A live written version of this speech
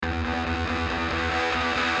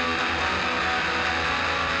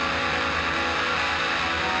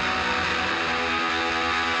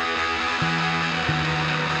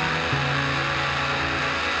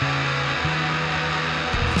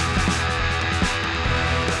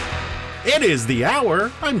It is the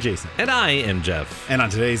hour. I'm Jason. And I am Jeff. And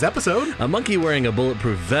on today's episode, a monkey wearing a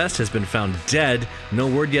bulletproof vest has been found dead. No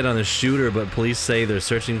word yet on the shooter, but police say they're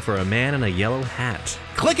searching for a man in a yellow hat.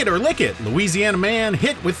 Click it or lick it. Louisiana man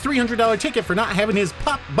hit with $300 ticket for not having his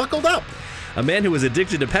pop buckled up. A man who was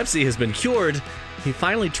addicted to Pepsi has been cured. He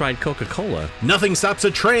finally tried Coca-Cola. Nothing stops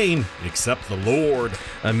a train except the Lord.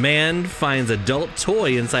 A man finds adult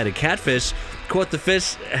toy inside a catfish. Quote the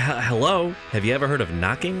fish, hello, have you ever heard of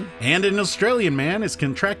knocking? And an Australian man has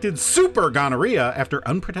contracted super gonorrhea after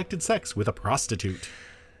unprotected sex with a prostitute.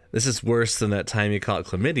 This is worse than that time you caught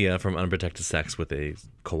chlamydia from unprotected sex with a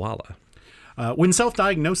koala. When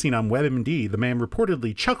self-diagnosing on WebMD, the man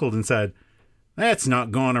reportedly chuckled and said, "That's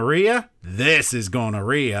not gonorrhea. This is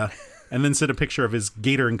gonorrhea." And then sent a picture of his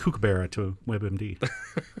gator and kookaburra to WebMD.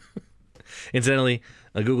 Incidentally,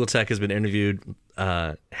 a Google tech has interviewed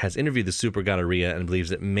the super gonorrhea and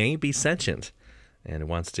believes it may be sentient, and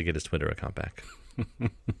wants to get his Twitter account back.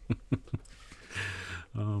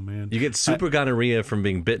 Oh man! You get super gonorrhea from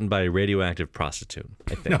being bitten by a radioactive prostitute.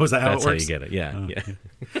 I think. No, is that how That's it works? how you get it. Yeah, yeah.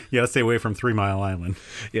 You gotta stay away from 3 Mile Island.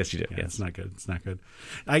 Yes, you do. Yeah, yes. It's not good. It's not good.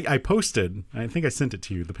 I posted. I think I sent it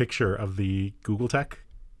to you. The picture of the Google tech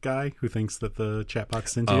guy who thinks that the chat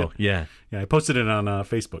box sent you. Oh, yeah. Yeah, I posted it on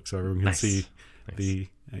Facebook so everyone can see Nice.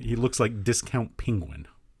 He looks like Discount Penguin.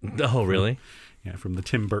 Oh, really? Yeah, from the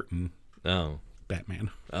Tim Burton Batman.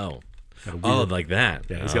 Oh. Got a weird- Oh, like that.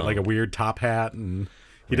 Yeah, he's got like a weird top hat, and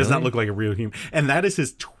he does not look like a real human. And that is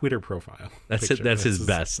his Twitter profile. That's picture. it. That's his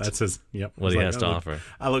best. That's his. Yep. What He's he has to offer.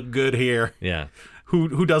 I look good here. Yeah.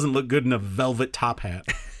 Who doesn't look good in a velvet top hat?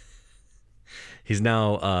 He's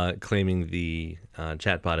now claiming the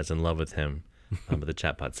chatbot is in love with him, but the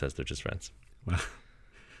chatbot says they're just friends. Wow.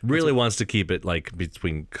 Really wants to keep it like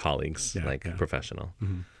between colleagues, professional.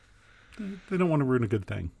 Mm-hmm. They don't want to ruin a good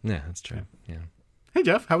thing. Yeah, that's true. Yeah. Hey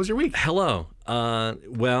Jeff, how was your week? Hello.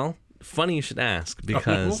 Well, funny you should ask,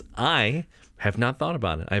 because I have not thought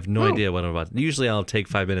about it. I have no idea what I'm about. Usually I'll take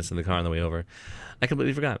 5 minutes in the car on the way over. I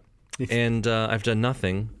completely forgot. And I've done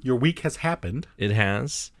nothing. Your week has happened. It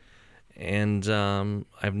has. And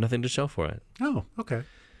I have nothing to show for it. Oh, okay.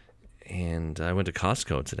 And I went to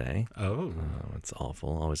Costco today. Oh. It's awful.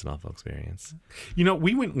 Always an awful experience. You know,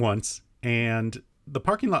 we went once, and the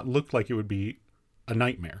parking lot looked like it would be a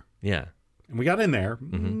nightmare. Yeah. And we got in there.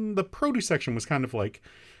 The produce section was kind of like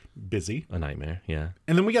busy. A nightmare, yeah.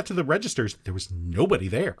 And then we got to the registers. There was nobody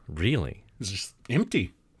there. Really? It was just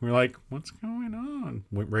empty. We were like, what's going on?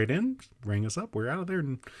 Went right in, rang us up. We're out of there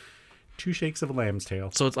in 2 shakes of a lamb's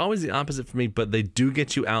tail. So it's always the opposite for me, but they do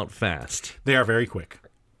get you out fast. They are very quick.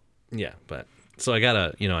 Yeah, but so I got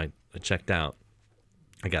I checked out.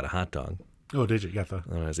 I got a hot dog. Oh, did you? You got the...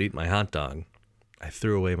 When I was eating my hot dog, I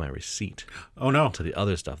threw away my receipt Oh, no. to the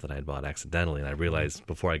other stuff that I had bought accidentally, and I realized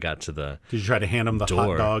before I got to the Did you try to hand him the hot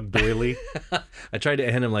door. dog doily? I tried to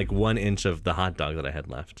hand him like 1 inch of the hot dog that I had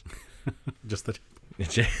left. Just the...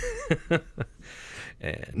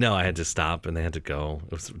 No, I had to stop and they had to go.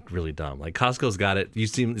 It was really dumb. Like Costco's got it. It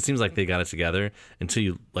seems like they got it together until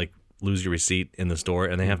you like lose your receipt in the store,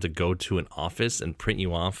 and they have to go to an office and print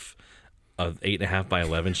you off a 8.5 by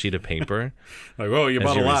 11 sheet of paper. Like, oh, you as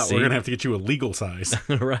bought a your lot. receipt. We're going to have to get you a legal size.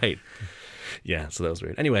 Right. Yeah, so that was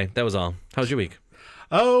weird. Anyway, that was all. How was your week?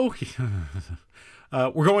 Oh,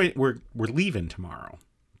 we're leaving tomorrow.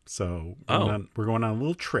 So we're going on a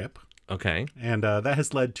little trip. Okay. And that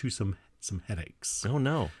has led to some headaches. Oh,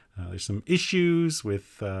 no. There's some issues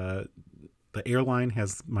with the airline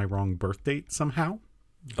has my wrong birth date somehow.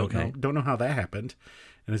 Don't know how that happened.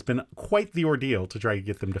 And it's been quite the ordeal to try to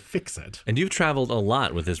get them to fix it. And you've traveled a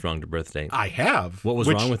lot with this wrong birth date. I have. What was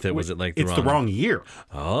wrong with it? Was it like the wrong year.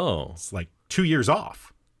 Oh. It's like 2 years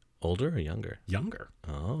off. Older or younger? Younger.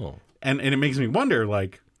 Oh. And it makes me wonder,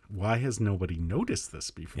 like, why has nobody noticed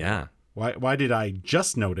this before? Yeah. Why did I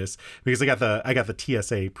just notice? Because I got the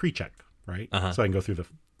TSA pre-check, right? So I can go through the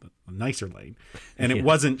nicer lane, and it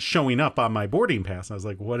wasn't showing up on my boarding pass. I was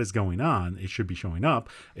like, what is going on? It should be showing up.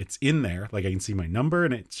 It's in there, like I can see my number,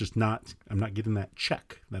 and it's just not. I'm not getting that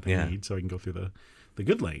check that I need, so I can go through the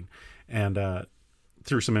good lane. And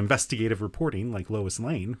through some investigative reporting, like Lois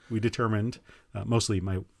Lane, we determined, mostly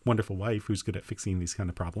my wonderful wife, who's good at fixing these kind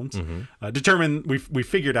of problems, determined we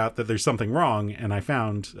figured out that there's something wrong, and I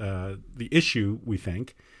found the issue, we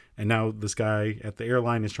think. And now this guy at the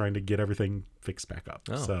airline is trying to get everything fixed back up.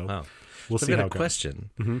 We'll see I've how got it a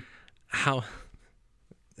question. How,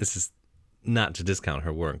 this is not to discount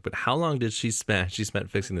her work, but how long did she spent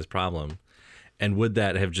fixing this problem? And would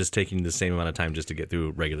that have just taken the same amount of time just to get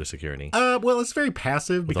through regular security? Well, it's very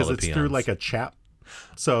passive because it's through like a chat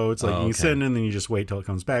So it's like you send and then you just wait till it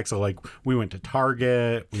comes back. So like we went to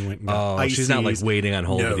Target, we went and got ices. She's not like waiting on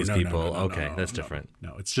hold with these people. That's different.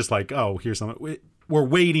 No, it's just like, oh, here's something. We're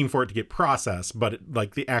waiting for it to get processed, but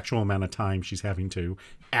like the actual amount of time she's having to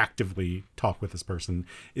actively talk with this person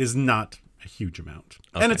is not a huge amount.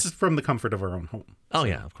 Okay. And it's from the comfort of her own home. Oh, so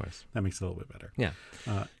yeah, of course. That makes it a little bit better. Yeah.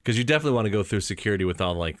 Because you definitely want to go through security with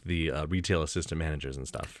all like the retail assistant managers and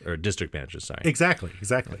stuff, or district managers, sorry. Exactly.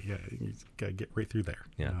 Yeah, you got to get right through there.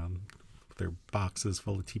 Yeah. Their boxes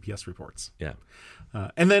full of TPS reports. Yeah.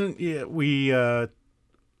 And then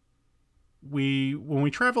when we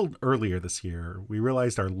traveled earlier this year, we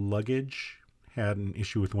realized our luggage had an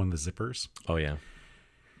issue with one of the zippers. Oh, yeah.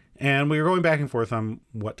 And we were going back and forth on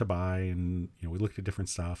what to buy, and we looked at different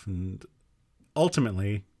stuff, and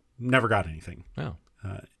ultimately never got anything. Oh.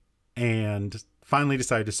 And finally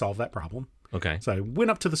decided to solve that problem. Okay. So I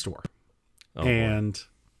went up to the store, and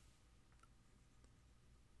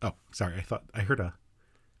sorry, I heard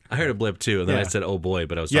a blip too, and then I said, "Oh boy!"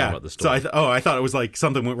 But I was talking about the store. So I thought it was like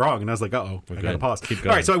something went wrong, and I was like, "Uh-oh, I gotta pause." Keep going.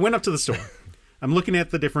 All right, so I went up to the store. I'm looking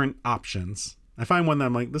at the different options. I find one that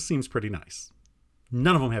I'm like, "This seems pretty nice."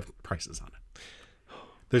 None of them have prices on it.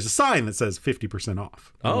 There's a sign that says 50%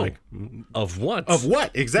 off. I'm like, of what? Of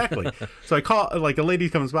what exactly? So I call, like, a lady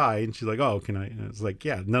comes by and she's like, "Oh, can I?" And I was like,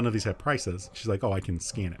 "Yeah, none of these have prices." She's like, "Oh, I can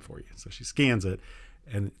scan it for you." So she scans it,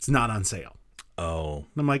 and it's not on sale. Oh.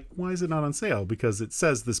 And I'm like, "Why is it not on sale?" Because it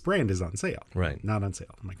says this brand is on sale. Right. Not on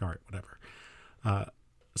sale. I'm like, "All right, whatever."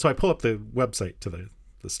 So I pull up the website to the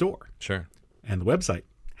store. Sure. And the website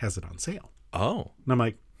has it on sale. Oh. And I'm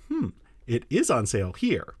like, it is on sale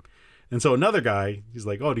here. And so another guy, he's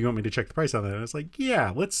like, "Oh, do you want me to check the price on that?" And I was like,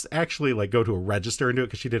 "Yeah, let's actually like go to a register and do it,"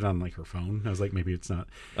 because she did it on like her phone. And I was like, maybe it's not.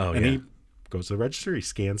 Oh, and he goes to the register, he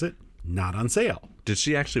scans it, not on sale. Did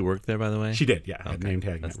she actually work there, by the way? She did, yeah. Okay. Had name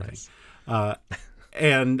tag and That's everything. Nice.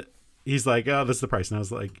 And he's like, "Oh, this is the price." And I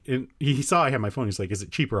was like, and he saw I had my phone. He's like, "Is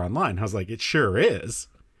it cheaper online?" I was like, "It sure is."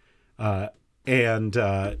 And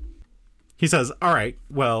he says, "All right,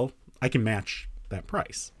 well, I can match that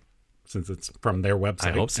price since it's from their website."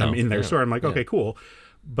 I hope so. I'm in their store. I'm like, "Okay, cool."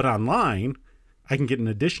 But online, I can get an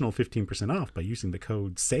additional 15% off by using the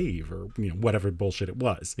code SAVE or whatever bullshit it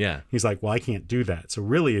was. Yeah. He's like, "Well, I can't do that. So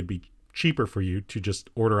really it'd be cheaper for you to just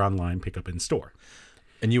order online, pick up in store."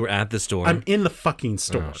 And you were at the store? I'm in the fucking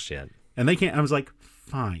store. Oh, shit. And they can't. I was like,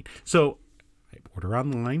 fine. So I order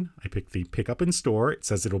online. I pick the pick up in store. It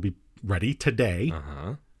says it'll be ready today.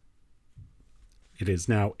 Uh-huh. It is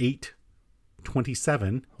now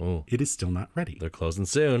 8:27. Oh. It is still not ready. They're closing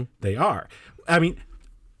soon. They are. I mean,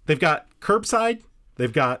 they've got curbside.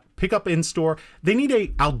 They've got pick up in store. They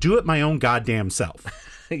need I'll do it my own goddamn self.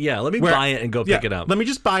 Yeah, let me buy it and go pick it up. Let me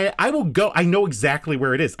just buy it. I will go. I know exactly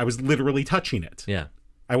where it is. I was literally touching it. Yeah.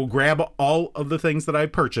 I will grab all of the things that I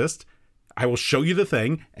purchased. I will show you the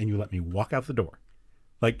thing, and you let me walk out the door.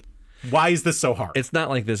 Like, why is this so hard? It's not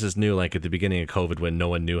like this is new, like at the beginning of COVID when no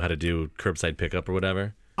one knew how to do curbside pickup or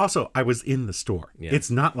whatever. Also, I was in the store. Yeah. It's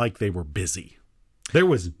not like they were busy. There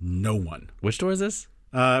was no one. Which store is this?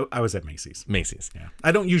 I was at Macy's. Macy's. Yeah.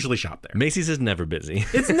 I don't usually shop there. Macy's is never busy.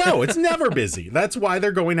 It's never busy. That's why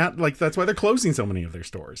they're going out. Like, that's why they're closing so many of their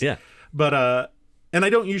stores. Yeah. But, and I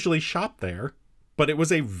don't usually shop there. But it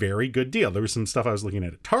was a very good deal. There was some stuff I was looking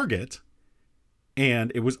at Target,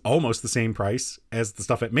 and it was almost the same price as the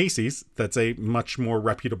stuff at Macy's. That's a much more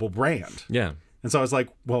reputable brand. Yeah. And so I was like,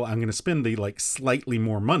 well, I'm going to spend the like slightly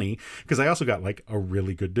more money because I also got like a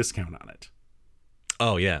really good discount on it.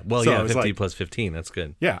 Oh, yeah. Well, So yeah, I was 50 like- plus 15. That's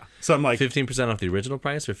good. Yeah. So I'm like, 15% off the original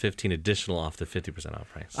price or 15 additional off the 50% off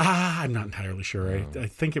price? I'm not entirely sure. I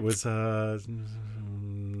think it was, I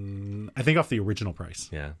think off the original price.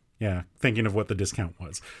 Yeah. Yeah, thinking of what the discount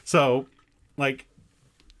was. So, like,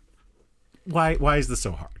 why is this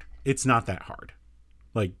so hard? It's not that hard.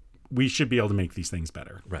 Like, we should be able to make these things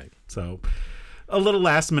better. Right. So, a little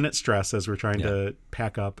last minute stress as we're trying to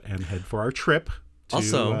pack up and head for our trip to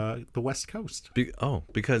Also, the West Coast.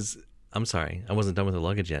 Because I'm sorry, I wasn't done with the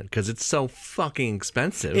luggage yet. Because it's so fucking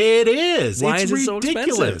expensive. It is. Why it's is it so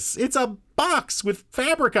ridiculous. It's a box with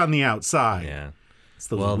fabric on the outside. Yeah. It's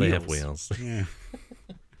those Well, wheels. they have wheels. Yeah.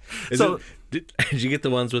 Did you get the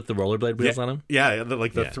ones with the rollerblade wheels on them? Yeah, the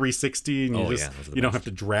 360, and those are the you don't best. have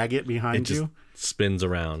to drag it behind It just you. spins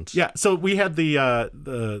around. Yeah, so we had we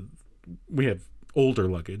had older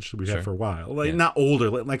luggage that we had for a while. Like not older,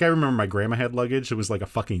 like I remember my grandma had luggage. It was like a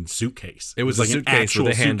fucking suitcase. It was like a suitcase with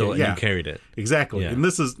a handle, suitcase. and you carried it. Exactly. Yeah. And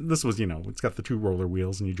this was it's got the two roller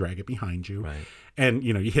wheels, and you drag it behind you. Right. And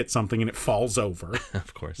you hit something and it falls over.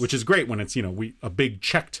 Of course. Which is great when it's a big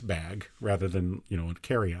checked bag rather than a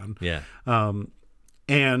carry on. Yeah.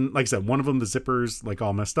 And like I said, one of them, the zipper's like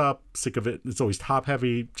all messed up, sick of it. It's always top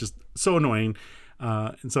heavy, just so annoying.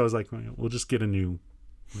 And so I was like, we'll just get a new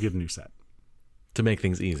set. To make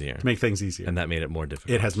things easier. And that made it more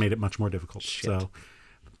difficult. It has made it much more difficult. Shit. So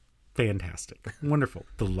fantastic. Wonderful.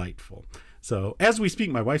 Delightful. So as we speak,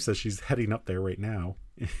 my wife says she's heading up there right now.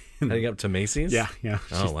 Heading up to Macy's? Yeah.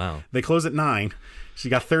 Oh, wow. They close at 9. She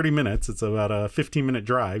got 30 minutes. It's about a 15-minute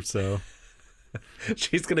drive, so...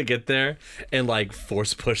 She's going to get there and like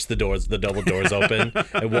force push the double doors open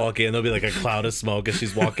and walk in. There'll be like a cloud of smoke as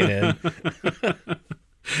she's walking in.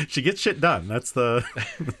 She gets shit done. That's the...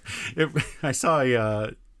 I saw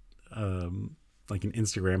like an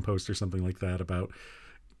Instagram post or something like that about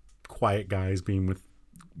quiet guys being with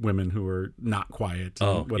women who are not quiet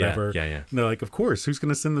and whatever. Yeah. And they're like, of course, who's going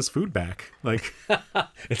to send this food back? Like,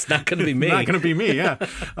 it's not going to be me. Not going to be me, yeah.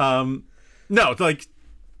 No, like...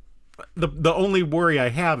 The only worry I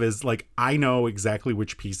have is like I know exactly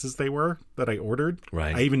which pieces they were that I ordered.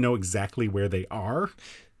 Right. I even know exactly where they are.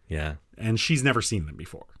 Yeah. And she's never seen them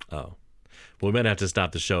before. Oh. Well, we might have to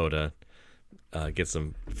stop the show to get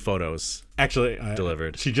some photos actually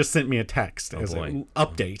delivered. She just sent me a text as an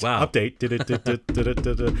update. Wow. Update.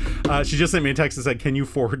 She just sent me a text and said, "Can you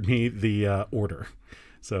forward me the order?"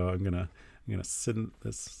 So I'm gonna send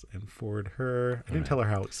this and forward her. I didn't tell her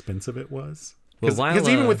how expensive it was. Because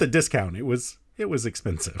even with the discount, it was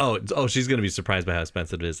expensive. Oh, she's going to be surprised by how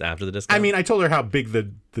expensive it is after the discount? I mean, I told her how big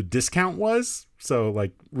the discount was. So,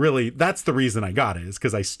 like, really, that's the reason I got it, is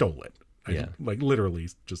because I stole it. I literally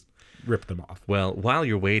just ripped them off. Well, while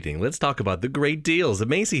you're waiting, let's talk about the great deals that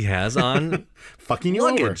Macy has on fucking you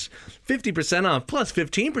luggage. 50% off plus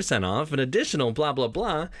 15% off, an additional blah, blah,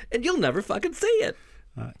 blah, and you'll never fucking see it.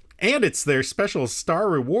 And it's their special star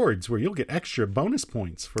rewards where you'll get extra bonus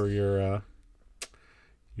points for your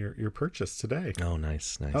purchase today. Oh,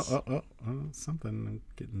 nice. Oh, something. I'm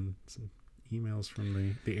getting some emails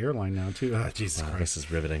from the airline now too. Oh, Jesus Christ. This is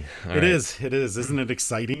riveting. It is. Isn't it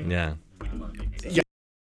exciting? Yeah.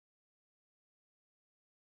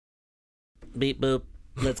 Beep boop.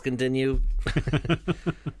 Let's continue.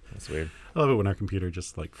 That's weird. I love it when our computer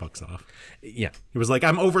just like fucks off. Yeah. It was like,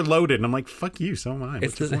 I'm overloaded, and I'm like, fuck you, so am I.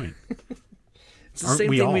 What's your point? It's the same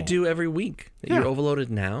thing we do every week. You're overloaded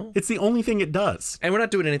now. It's the only thing it does. And we're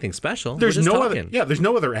not doing anything special. There's no other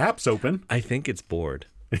apps open. I think it's bored.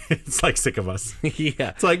 It's like sick of us. Yeah.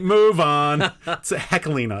 It's like, move on. It's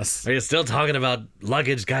heckling us. Are you still talking about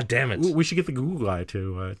luggage? God damn it. We should get the Google guy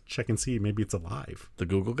to check and see. Maybe it's alive. The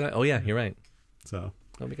Google guy? Oh, yeah, you're right. So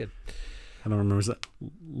that'll be good. I don't remember. Is that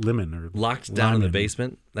lemon or locked down in the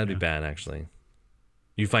basement? That'd be bad, actually.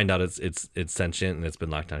 You find out it's sentient and it's been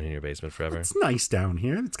locked down in your basement forever. It's nice down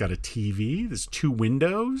here. It's got a TV. There's 2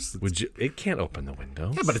 windows. It can't open the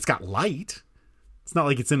windows. Yeah, but it's got light. It's not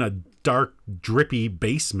like it's in a dark, drippy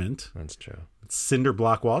basement. That's true. It's cinder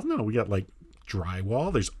block walls. No, we got like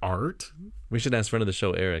drywall. There's art. We should ask friend of the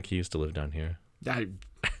show, Eric. He used to live down here.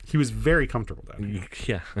 He was very comfortable down here.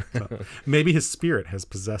 Yeah. So maybe his spirit has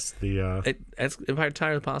possessed the... It's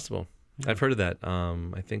entirely possible. I've heard of that.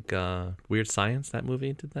 I think Weird Science, that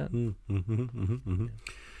movie, did that.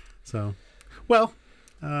 So, well,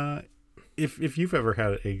 if you've ever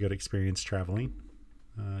had a good experience traveling,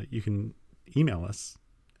 you can email us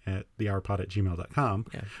at thehourpod@gmail.com.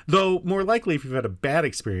 Yeah. Though, more likely, if you've had a bad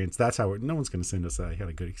experience, that's how no one's going to send us I had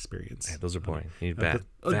a good experience. Yeah, those are boring. You need bad.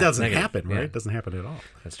 It doesn't negative. happen, right? Yeah. It doesn't happen at all.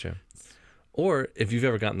 That's true. Or if you've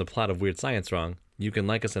ever gotten the plot of Weird Science wrong, you can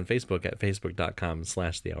like us on Facebook at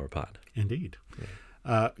facebook.com/thehourpod. Indeed.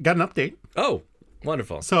 Yeah. Got an update. Oh,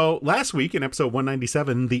 wonderful. So last week in episode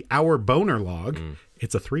 197, the Our Boner Log,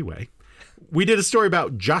 it's a 3-way. We did a story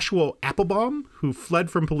about Joshua Applebaum, who fled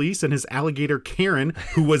from police, and his alligator Karen,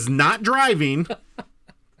 who was not driving,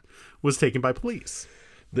 was taken by police.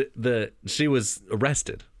 She was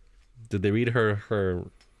arrested. Did they read her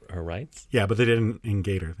rights? Yeah, but they didn't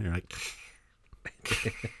engage her. They're like...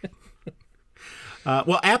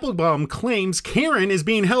 well, Applebaum claims Karen is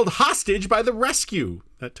being held hostage by the rescue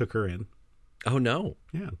that took her in. Oh, no.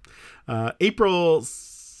 Yeah. April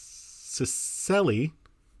Cicelli,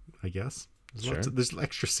 I guess. There's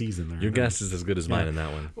extra season there. Your guess is as good as mine in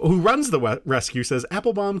that one. Who runs the rescue says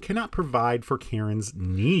Applebaum cannot provide for Karen's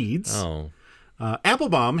needs. Oh.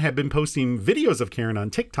 Applebaum had been posting videos of Karen on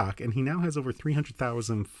TikTok, and he now has over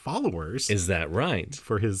 300,000 followers. Is that right?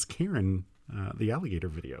 For his Karen, the alligator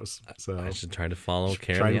videos. So I should try to follow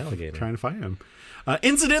Karen the alligator. Trying to find him.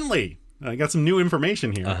 Incidentally, I got some new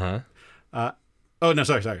information here. Oh, no,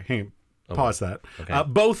 sorry. Hang on. Pause that. Okay.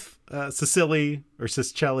 Both Cicelli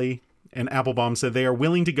and Applebaum said they are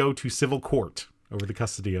willing to go to civil court over the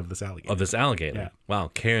custody of this alligator. Yeah.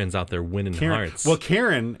 Wow, Karen's out there winning hearts. Well,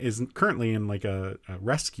 Karen is currently in like a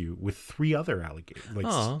rescue with 3 other alligators.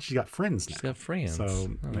 Like she's got friends now. She's got friends. So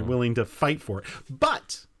they're willing to fight for it.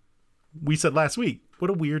 But we said last week,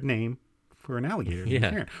 what a weird name for an alligator.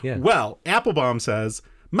 Yeah, yeah. Well, Applebaum says,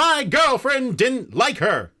 my girlfriend didn't like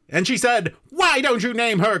her. And she said, why don't you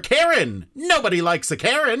name her Karen? Nobody likes a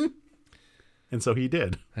Karen. And so he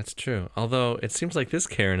did. That's true. Although it seems like this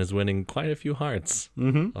Karen is winning quite a few hearts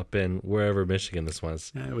up in wherever Michigan this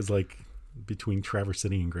was. Yeah, it was like between Traverse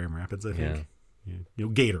City and Grand Rapids, I think. Yeah.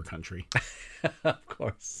 Gator country. Of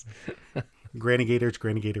course. Granny Gator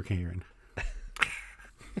Karen.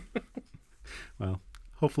 Well,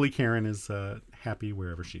 hopefully Karen is happy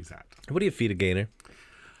wherever she's at. What do you feed a gator?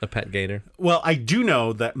 A pet gator? Well, I do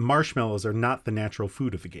know that marshmallows are not the natural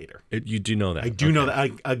food of the gator. You do know that? I do know that.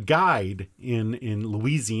 A guide in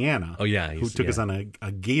Louisiana who took us on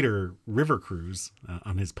a gator river cruise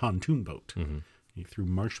on his pontoon boat. Mm-hmm. He threw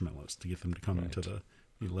marshmallows to get them to come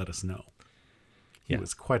he let us know. He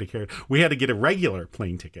was quite a character. We had to get a regular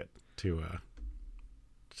plane ticket to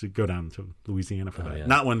go down to Louisiana for that. Yeah.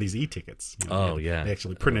 Not one of these e-tickets. They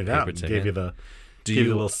actually printed it out and gave you the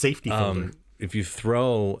little safety folder. If you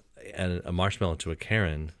throw a marshmallow to a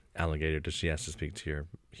Karen alligator, does she have to speak to your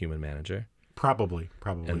human manager? Probably.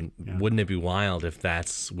 And wouldn't it be wild if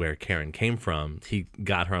that's where Karen came from? He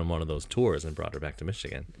got her on one of those tours and brought her back to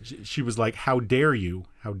Michigan. She was like, how dare you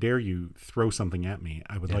throw something at me?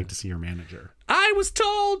 I would like to see your manager. I was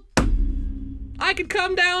told I could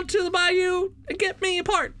come down to the bayou and get me a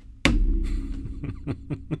part.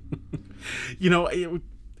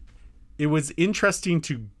 It was interesting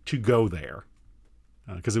to go there.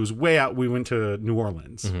 Because it was way out. We went to New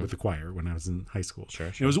Orleans with the choir when I was in high school.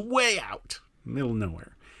 Sure. It was way out, middle of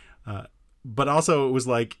nowhere. But also it was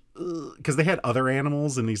like, because they had other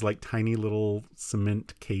animals in these like tiny little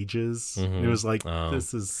cement cages. Mm-hmm. It was like,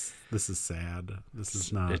 this is sad. This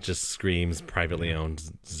is not. It just screams privately owned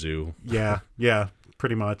zoo. Yeah,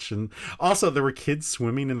 pretty much. And also there were kids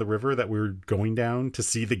swimming in the river that we were going down to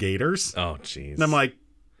see the gators. Oh, jeez. And I'm like,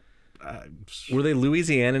 were they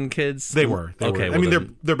Louisianan kids? They were. Okay. Well, I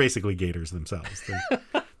mean, they're basically gators themselves.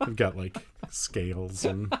 They've got like scales,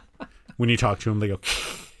 and when you talk to them, they go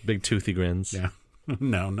big toothy grins. Yeah.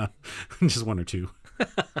 No, not just one or two.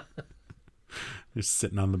 They're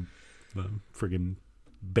sitting on the friggin'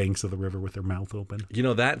 banks of the river with their mouth open.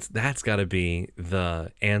 That's got to be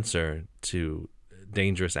the answer to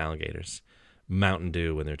dangerous alligators. Mountain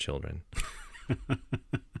Dew when they're children.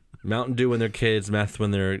 Mountain Dew when they're kids, meth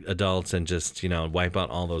when they're adults, and just, wipe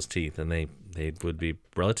out all those teeth, and they would be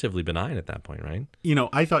relatively benign at that point, right?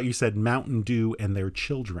 I thought you said Mountain Dew and their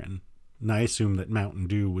children, and I assumed that Mountain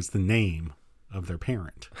Dew was the name of their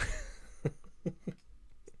parent.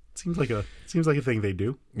 Seems like a thing they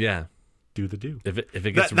do. Yeah. Do the do. If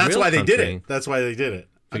it gets that's real why country, they did it. That's why they did it.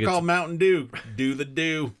 I call Mountain Dew. Do the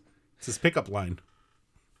do. It's his pickup line.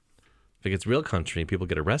 If it gets real country, people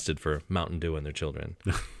get arrested for Mountain Dew and their children.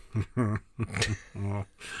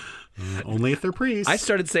 Only if they're priests. I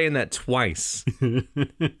started saying that twice, and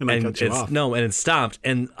I cut you off. No, and it stopped.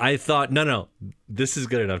 And I thought, no, this is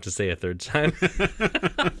good enough to say a third time.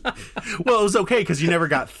 Well, it was okay because you never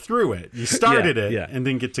got through it. You started it and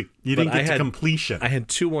didn't get to completion. I had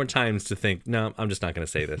 2 more times to think. No, I'm just not going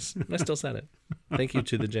to say this. And I still said it. Thank you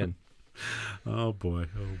to the gin. Oh boy.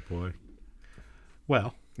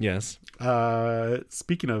 Well, yes.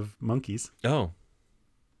 Speaking of monkeys. Oh.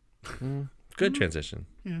 Good transition.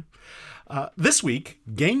 Yeah. This week,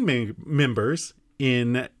 gang members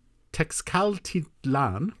in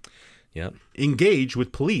Texcaltitlan engaged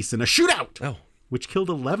with police in a shootout, which killed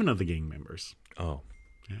 11 of the gang members. Oh.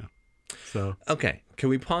 Yeah. So. Okay. Can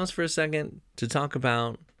we pause for a second to talk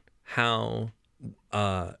about how,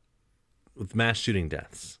 with mass shooting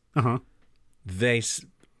deaths, I see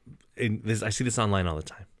this online all the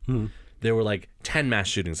time. Mm-hmm. There were like 10 mass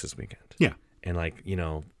shootings this weekend. Yeah. And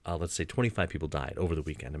let's say 25 people died over the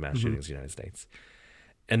weekend in mass shootings in the United States.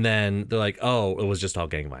 And then they're like, oh, it was just all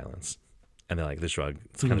gang violence. And they're like,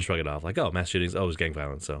 kind of shrug it off. Like, oh, mass shootings, it was gang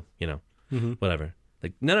violence. So, whatever.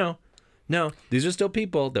 Like, no. These are still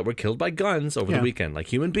people that were killed by guns over the weekend.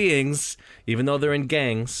 Like human beings, even though they're in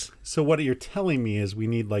gangs. So what you're telling me is we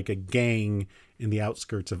need like a gang in the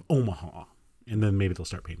outskirts of Omaha. And then maybe they'll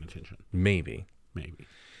start paying attention. Maybe.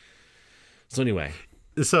 So anyway.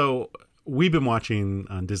 We've been watching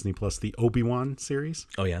on Disney Plus the Obi-Wan series.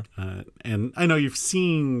 Oh, yeah. And I know you've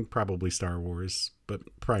seen probably Star Wars, but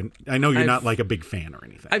I know you're not like a big fan or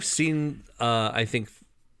anything. I've seen, I think,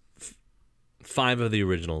 5 of the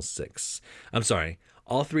original 6. I'm sorry.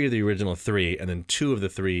 all 3 of the original 3, and then 2 of the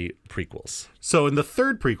 3 prequels. So in the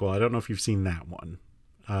third prequel, I don't know if you've seen that one,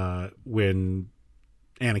 when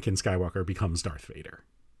Anakin Skywalker becomes Darth Vader.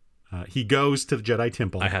 He goes to the Jedi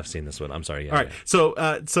Temple. I have seen this one. I'm sorry. Yeah, all right.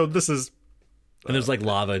 Yeah. So this is... And there's like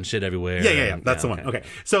lava and shit everywhere. Yeah. That's the one. Okay.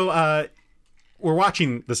 So we're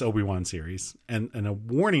watching this Obi-Wan series, and a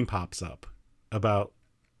warning pops up about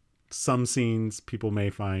some scenes people may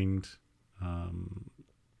find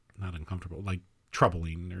not uncomfortable, like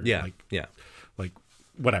troubling, or like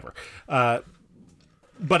whatever.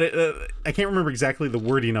 But I can't remember exactly the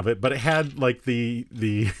wording of it, but it had like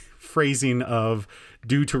the phrasing of,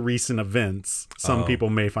 due to recent events, some people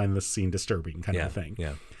may find this scene disturbing, kind of a thing.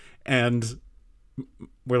 Yeah. And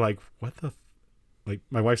we're like, what the, like,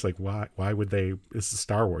 my wife's like, why would they, this is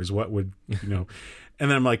Star Wars, what would, and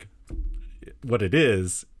then I'm like, what it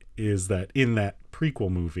is that in that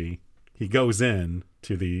prequel movie, he goes in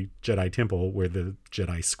to the Jedi Temple where the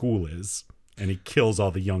Jedi school is, and he kills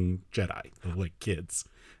all the young Jedi, the like kids.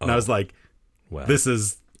 And I was like, well,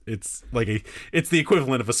 it's like it's the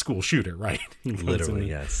equivalent of a school shooter, right? Literally,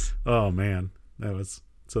 yes. Oh man, that was,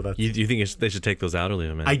 so that's. You think they should take those out or leave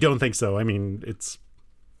them in? I don't think so. I mean,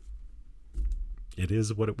 it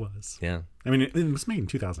is what it was. Yeah. I mean, it was made in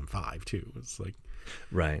 2005 too. It's like,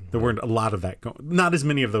 right. There weren't a lot of that not as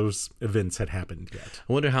many of those events had happened yet.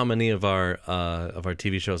 I wonder how many of our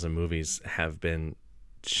TV shows and movies have been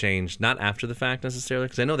changed, not after the fact necessarily,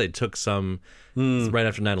 because I know they took some right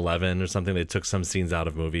after 9/11 or something. They took some scenes out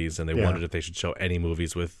of movies, and they wondered if they should show any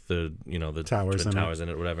movies with the the towers in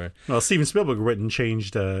it, whatever. Well, Steven Spielberg went and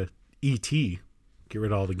changed E.T. Get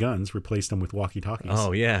rid of all the guns, replaced them with walkie-talkies.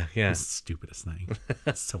 Oh yeah. It's the stupidest thing.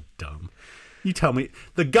 It's so dumb. You tell me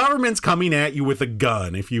the government's coming at you with a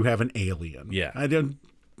gun if you have an alien. Yeah.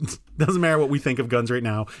 Doesn't matter what we think of guns right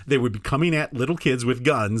now. They would be coming at little kids with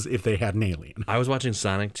guns if they had an alien. I was watching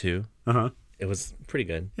Sonic 2. Uh-huh. It was pretty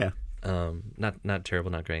good. Yeah. Not terrible,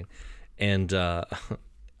 not great. And all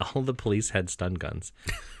the police had stun guns.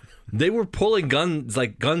 They were pulling guns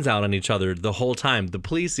out on each other the whole time. The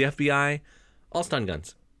police, the FBI, all stun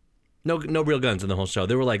guns. No real guns in the whole show.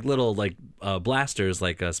 They were like little blasters,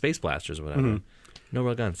 like space blasters or whatever. Mm-hmm. No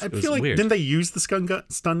real guns. It was feel like weird. Didn't they use the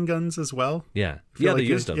stun guns as well? Yeah. Yeah, they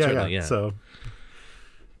used them. Certainly, yeah. So,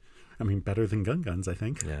 I mean, better than guns, I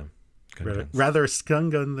think. Yeah. Rather a stun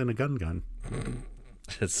gun than a gun.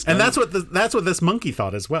 And that's what this monkey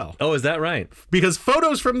thought as well. Oh, is that right? Because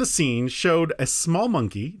photos from the scene showed a small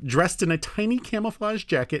monkey dressed in a tiny camouflage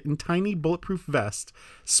jacket and tiny bulletproof vest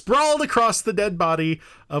sprawled across the dead body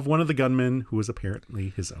of one of the gunmen who was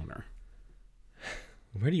apparently his owner.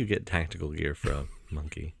 Where do you get tactical gear for a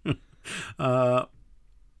monkey?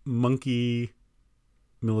 Monkey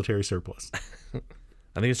military surplus.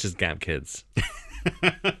 I think it's just Gap Kids.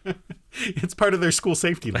 It's part of their school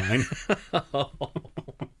safety line.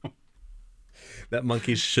 That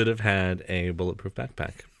monkey should have had a bulletproof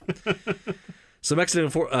backpack. So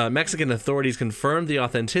Mexican authorities confirmed the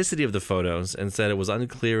authenticity of the photos and said it was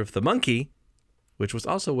unclear if the monkey, which was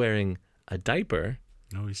also wearing a diaper.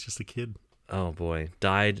 No, he's just a kid. Oh boy,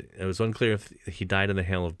 died. It was unclear if he died in the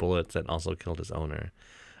hail of bullets that also killed his owner.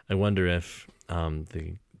 I wonder if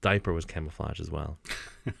the diaper was camouflage as well.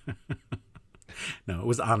 No, it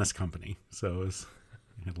was Honest Company. So it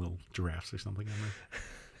had little giraffes or something on there.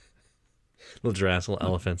 Little giraffes, little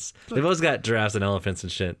elephants. They've always got giraffes and elephants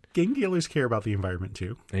and shit. Gang dealers care about the environment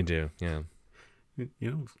too. They do, yeah.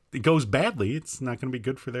 It goes badly. It's not going to be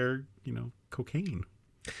good for their, cocaine.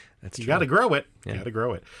 That's true. You got to grow it. Yeah. You got to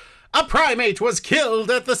grow it. A primate was killed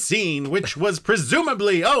at the scene, which was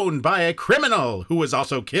presumably owned by a criminal who was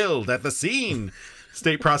also killed at the scene.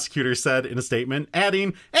 State prosecutor said in a statement,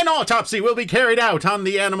 adding, an autopsy will be carried out on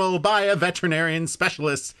the animal by a veterinarian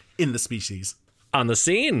specialist in the species. On the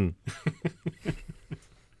scene.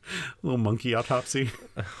 Little monkey autopsy.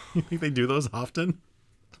 You think they do those often?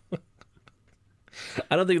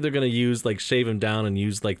 I don't think they're going to shave him down and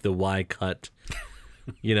use the Y cut.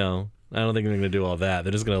 I don't think they're going to do all that.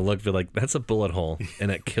 They're just going to look for that's a bullet hole and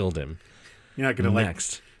it killed him. You're not going to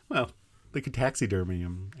next. Well, they could taxidermy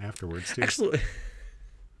him afterwards too. Actually,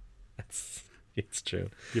 it's true.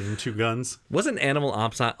 Give him 2 guns. Wasn't Animal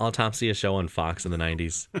Autopsy a show on Fox in the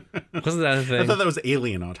 90s? Wasn't that a thing? I thought that was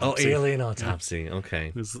Alien Autopsy. Oh, Alien Autopsy. Yeah. Okay.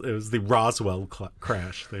 It was the Roswell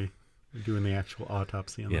crash. They were doing the actual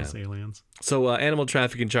autopsy on those aliens. So animal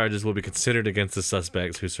trafficking charges will be considered against the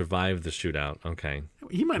suspects who survived the shootout. Okay.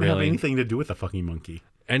 He might not have anything to do with the fucking monkey.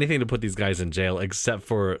 Anything to put these guys in jail except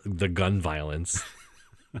for the gun violence.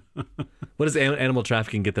 What does animal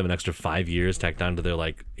trafficking get them an extra 5 years tacked on to their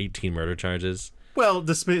 18 murder charges? Well,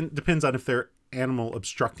 this depends on if they're animal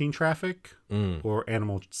obstructing traffic or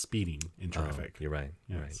animal speeding in traffic. You're right.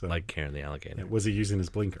 Yeah, right. so- Like Karen the alligator. Was he using his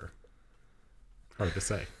blinker? Hard to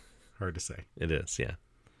say. It is, yeah.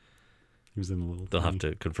 He was in a little. They'll have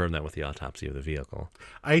to confirm that with the autopsy of the vehicle.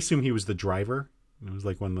 I assume he was the driver. It was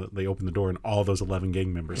like when they opened the door and all those 11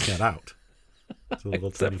 gang members got out. So a little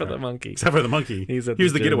Except for car. the monkey. Except for the monkey. He was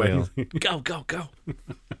the getaway. Go, go, go.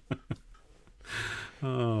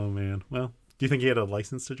 Oh, man. Well, do you think he had a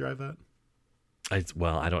license to drive that? I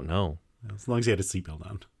don't know. As long as he had a seatbelt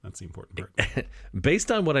on. That's the important part.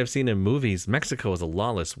 Based on what I've seen in movies, Mexico is a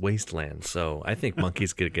lawless wasteland, so I think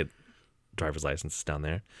monkeys could get driver's licenses down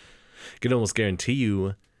there. Can almost guarantee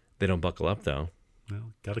you they don't buckle up, though.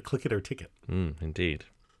 Well, got to click it or ticket. Indeed.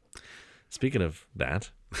 Speaking of that,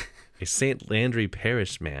 a St. Landry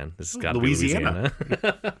Parish man, this has got to be Louisiana.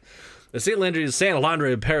 The St.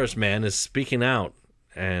 Landry Parish man is speaking out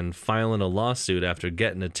and filing a lawsuit after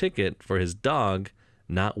getting a ticket for his dog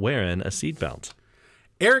not wearing a seatbelt.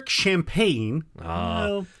 Eric Champagne.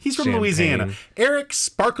 Well, he's from Champagne. Louisiana. Eric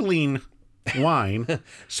Sparkling Wine.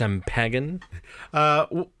 Champagne.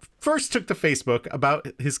 First took to Facebook about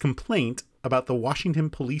his complaint about the Washington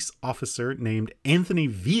police officer named Anthony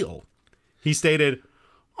Veal. He stated,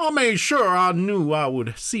 I made sure I knew I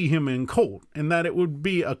would see him in court and that it would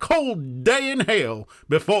be a cold day in hell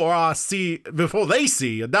before they see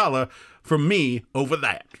 $1 from me over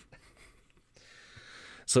that.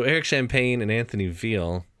 So Eric Champagne and Anthony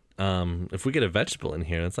Veal, if we get a vegetable in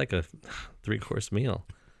here, it's like a 3-course meal.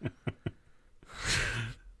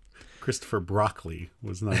 Christopher Broccoli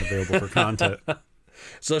was not available for content.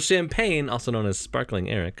 So Champagne, also known as Sparkling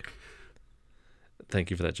Eric, thank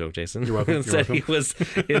you for that joke, Jason. You're welcome. Said he was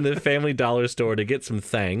in the Family Dollar store to get some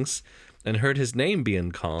things and heard his name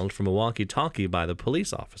being called from a walkie-talkie by the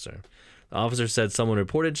police officer. The officer said someone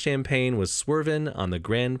reported Champagne was swerving on the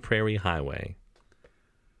Grand Prairie Highway.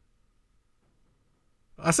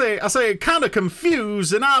 I say, kind of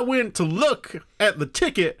confused, and I went to look at the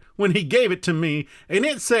ticket when he gave it to me, and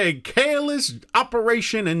it said careless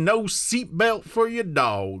operation and no seatbelt for your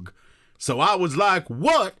dog. So I was like,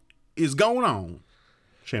 what is going on?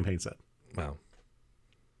 Champagne said. Wow.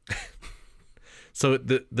 So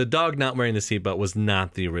the dog not wearing the seatbelt was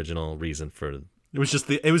not the original reason for. It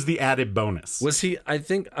was the added bonus. Was he? I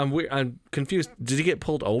think I'm confused. Did he get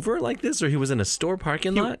pulled over like this, or he was in a store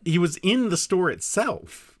parking lot? He was in the store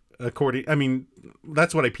itself. That's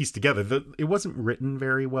what I pieced together. It wasn't written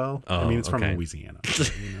very well. Oh, it's from okay. Louisiana.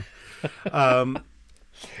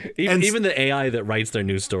 Even the AI that writes their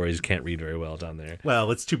news stories can't read very well down there.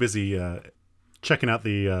 Well, it's too busy checking out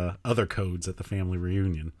the other codes at the family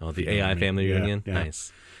reunion. Oh, the AI family reunion? Yeah.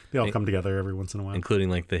 Nice. They all come together every once in a while. Including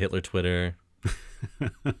like the Hitler Twitter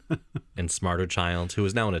and Smarter Child, who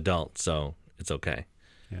is now an adult, so it's okay.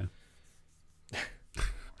 Yeah.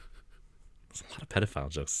 There's a lot of pedophile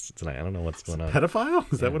jokes tonight. I don't know what's going on.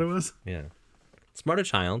 Pedophile? Is that what it was? Yeah. Smarter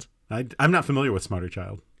Child. I'm not familiar with Smarter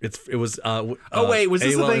Child. It was Oh wait, was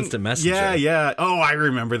this AOL the thing? Instant Messenger. Yeah. Oh, I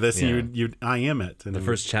remember this. Yeah. And you'd IM it. And The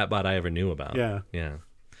first chatbot I ever knew about. Yeah. Yeah.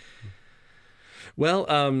 Well,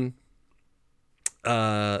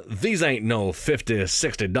 these ain't no $50,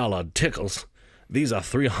 $60 tickles. These are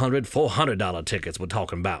 $300, $400 tickets we're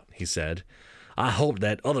talking about, he said. I hope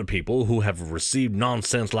that other people who have received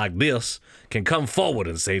nonsense like this can come forward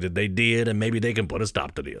and say that they did, and maybe they can put a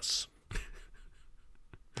stop to this.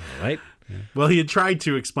 All right? Yeah. Well, he had tried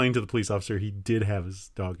to explain to the police officer he did have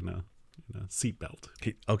his dog in a seatbelt.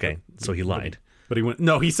 Okay, so he lied. But he went,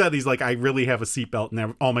 no, he said, he's like, I really have a seatbelt,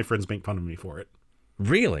 and all my friends make fun of me for it.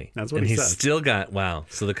 Really? That's what and he he's says. still got, wow.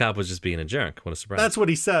 So the cop was just being a jerk. What a surprise. That's what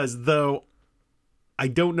he says, though I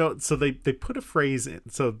don't know. So they put a phrase in.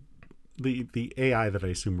 So the AI that I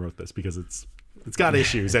assume wrote this, because it's got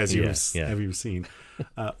issues, as you've seen,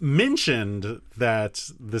 mentioned that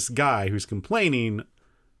this guy who's complaining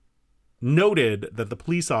noted that the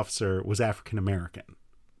police officer was African American.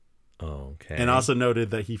 Okay. And also noted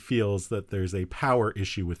that he feels that there's a power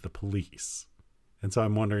issue with the police. And so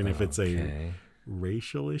I'm wondering if it's a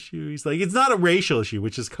racial issue. He's like, it's not a racial issue,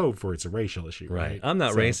 which is code for it's a racial issue, right? I'm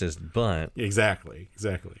not racist, but... Exactly.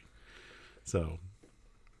 So...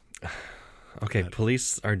 Okay,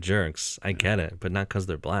 police are jerks. I get it, but not because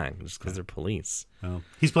they're black, just because they're police. Well,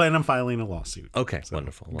 he's planning on filing a lawsuit. Okay, so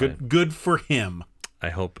wonderful. Good for him. I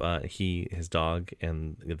hope his dog,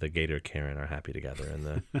 and the gator Karen are happy together in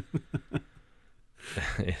the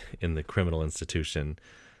in the criminal institution.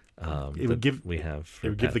 It would give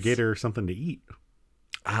the gator something to eat,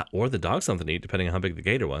 or the dog something to eat, depending on how big the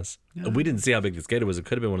gator was. Yeah. We didn't see how big this gator was. It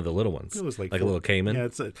could have been one of the little ones. It was like a little caiman. Yeah,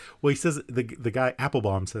 he says the guy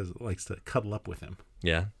Applebaum says likes to cuddle up with him.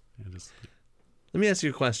 Yeah. Let me ask you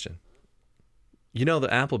a question. You know the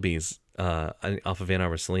Applebee's off of Ann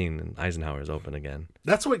Arbor Saline and Eisenhower is open again.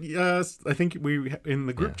 That's what I think we in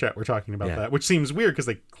the group chat we're talking about that, which seems weird because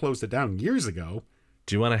they closed it down years ago.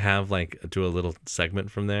 Do you want to have do a little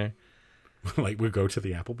segment from there? Like we go to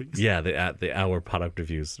the Applebee's? Yeah, the hour product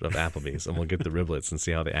reviews of Applebee's, and we'll get the riblets and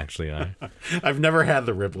see how they actually are. I've never had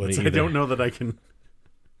the riblets. I don't know that I can.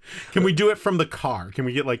 Can we do it from the car? Can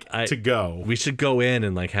we get to go? We should go in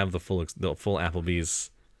and have the full Applebee's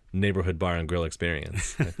neighborhood bar and grill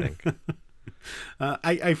experience, I think.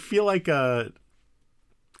 I feel like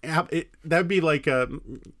that'd be like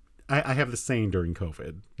I have the saying during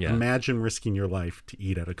COVID. Yeah. Imagine risking your life to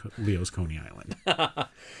eat at a Leo's Coney Island.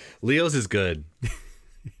 Leo's is good.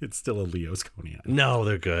 It's still a Leo's Coney Island. No,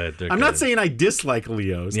 they're good. I'm not saying I dislike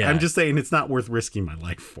Leo's. Yeah. I'm just saying it's not worth risking my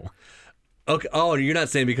life for. Okay. Oh, you're not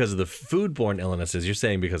saying because of the foodborne illnesses. You're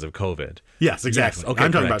saying because of COVID. Yes, exactly. Yes. Okay,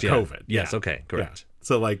 I'm talking about COVID. Yes. Okay. Correct. Yeah.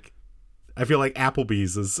 So I feel like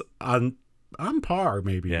Applebee's is on par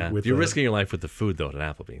maybe. Yeah. You're risking your life with the food though at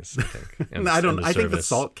Applebee's. I think. I think the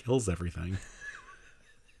salt kills everything.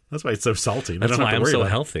 That's why it's so salty. That's why I'm so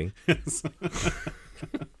healthy.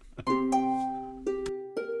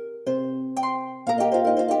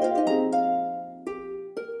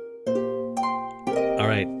 All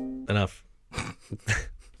right, enough.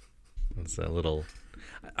 It's a little.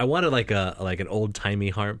 I wanted an old timey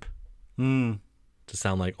harp to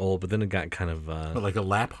sound like old, but then it got kind of like a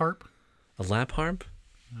lap harp. A lap harp.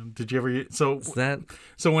 Did you ever? So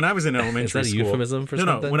when I was in elementary school, is that a euphemism for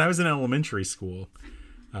something? No. When I was in elementary school,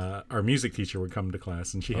 our music teacher would come to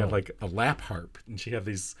class, and she had a lap harp, and she had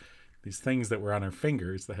these things that were on her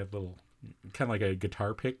fingers that had little, kind of like a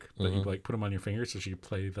guitar pick, but you put them on your fingers so she could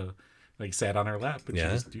play sat on her lap. And she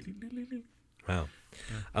just wow.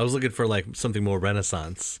 Yeah. I was looking for something more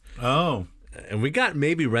Renaissance. Oh. And we got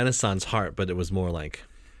maybe Renaissance harp, but it was more like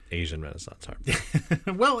Asian Renaissance harp.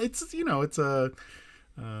 Well, it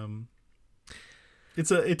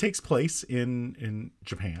takes place in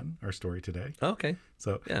Japan, our story today. Okay.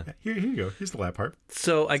 So here you go. Here's the lap harp.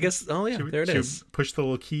 So I guess there it is. Push the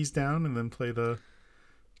little keys down and then play the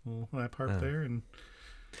little lap harp there. And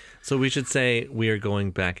so we should say we are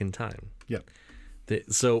going back in time. Yep.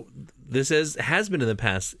 So this has been in the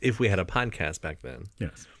past if we had a podcast back then.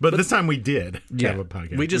 Yes. But this time we did have a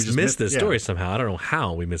podcast. We just missed this story somehow. I don't know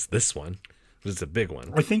how we missed this one. It's a big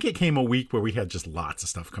one. I think it came a week where we had just lots of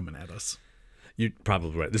stuff coming at us. You're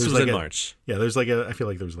probably right. This was in March. Yeah, I feel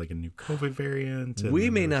like there was a new COVID variant. We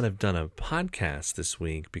may not have done a podcast this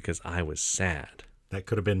week because I was sad. That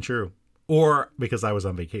could have been true. Or because I was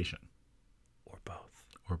on vacation. Or both.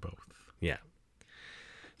 Yeah.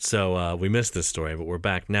 So we missed this story, but we're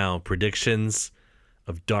back now. Predictions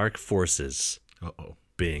of dark forces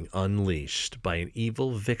being unleashed by an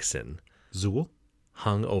evil vixen. Zool?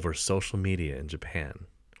 Hung over social media in Japan.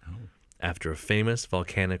 Oh. After a famous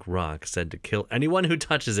volcanic rock said to kill anyone who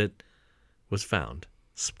touches it was found,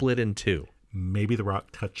 split in two. Maybe the rock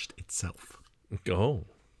touched itself. Oh,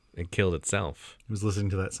 it killed itself. I was listening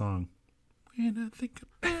to that song. When I think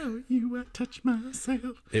about you, I touch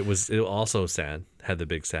myself. It also sad, had the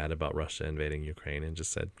big sad about Russia invading Ukraine and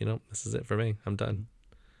just said, this is it for me. I'm done.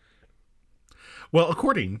 Well,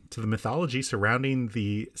 according to the mythology surrounding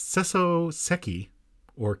the Sessoseki,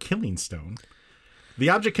 or killing stone, the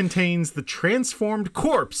object contains the transformed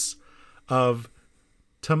corpse of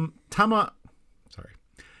Tamamo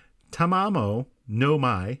no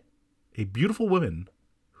Mai, a beautiful woman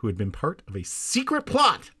who had been part of a secret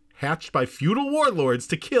plot hatched by feudal warlords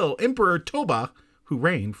to kill Emperor Toba, who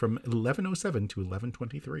reigned from 1107 to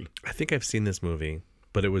 1123. I think I've seen this movie,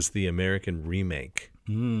 but it was the American remake,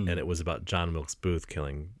 and it was about John Wilkes Booth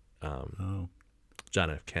killing John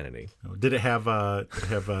F. Kennedy. Did it have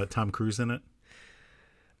Tom Cruise in it?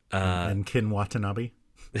 And Ken Watanabe?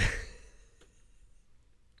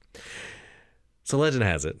 So legend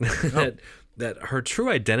has it that her true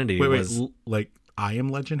identity was... like I Am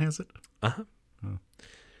Legend has it? Uh-huh. Oh.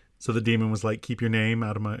 So the demon was like, keep your name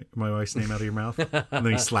out of my wife's name out of your mouth. And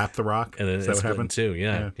then he slapped the rock. And then is that what happened? Too.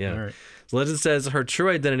 Yeah. All right. So legend says her true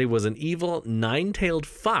identity was an evil nine-tailed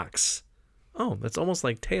fox. Oh, that's almost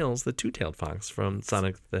like Tails, the two-tailed fox from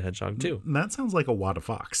Sonic the Hedgehog 2. That sounds like a wad of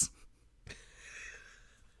fox.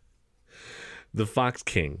 The Fox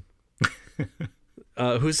King,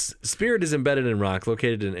 whose spirit is embedded in rock,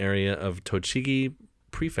 located in an area of Tochigi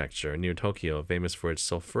Prefecture near Tokyo, famous for its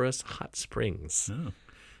sulfurous hot springs. Oh.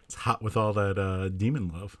 It's hot with all that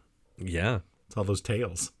demon love. Yeah. It's all those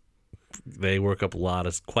tails. They work up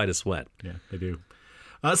quite a sweat. Yeah, they do.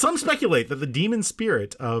 Some speculate that the demon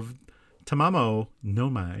spirit of Tamamo no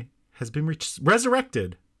Mai has been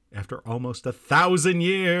resurrected after almost 1,000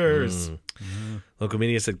 years. Local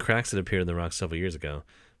media said cracks had appeared in the rock several years ago,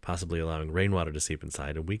 possibly allowing rainwater to seep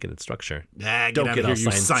inside and weaken its structure. Don't Don't get get out all of here,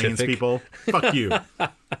 you scientific. science people. Fuck you.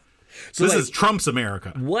 So This like, is Trump's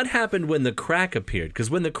America. what happened when the crack appeared? Because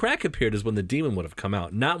when the crack appeared is when the demon would have come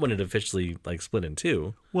out, not when it officially like split in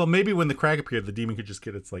two. Well, maybe when the crack appeared, the demon could just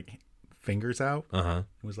get its like fingers out. Uh-huh.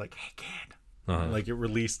 It was like, hey, kid. Like it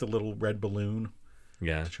released a little red balloon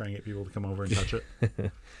Yeah. to try and get people to come over and touch it.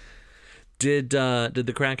 Did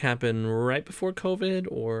the crack happen right before COVID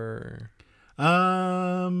or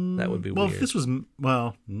that would be well, weird. if this was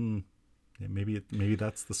yeah, maybe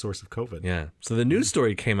that's the source of COVID. Yeah. So the news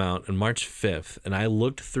story came out on March 5th, and I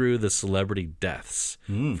looked through the celebrity deaths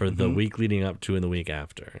for the week leading up to and the week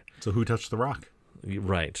after. So who touched the rock?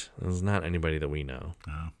 Right. It was not anybody that we know.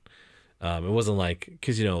 Oh. It wasn't like,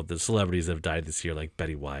 because, you know, the celebrities that have died this year, like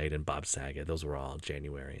Betty White and Bob Saget, those were all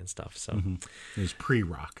January and stuff. So, It was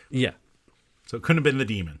pre-rock. yeah. So it couldn't have been the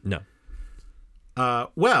demon. No.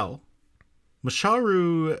 Well,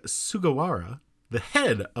 Masharu Sugawara, the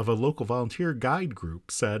head of a local volunteer guide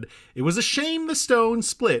group, said it was a shame the stone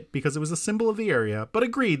split because it was a symbol of the area, but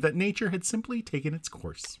agreed that nature had simply taken its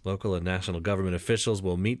course. Local and national government officials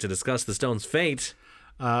will meet to discuss the stone's fate.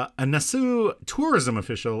 A Nassau tourism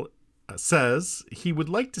official says he would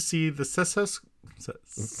like to see the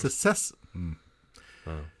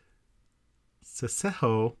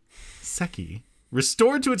Seseho Seki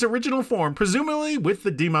restored to its original form, presumably with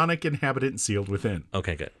the demonic inhabitant sealed within.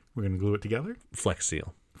 Okay, good. We're going to glue it together. Flex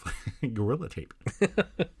seal. Gorilla tape.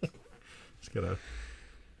 Just gotta.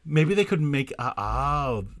 Maybe they could make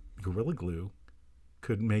Gorilla Glue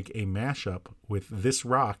could make a mashup with this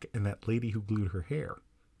rock and that lady who glued her hair.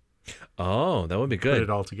 Oh, that would be Put good. it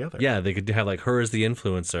all together. Yeah, they could have like her as the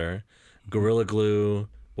influencer, Gorilla Glue,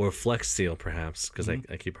 or Flex Seal perhaps, because I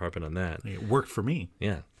keep harping on that. It worked for me.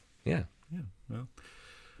 Yeah. Yeah. Well.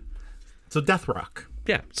 So Death Rock.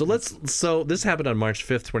 Yeah. So this happened on March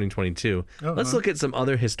 5th, 2022. Let's look at some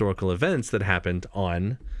other historical events that happened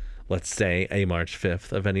on, let's say, a March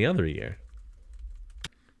 5th of any other year.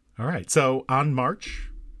 All right. So on March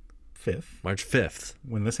 5th,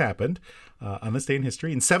 when this happened, on this day in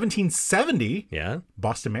history, in 1770, Yeah.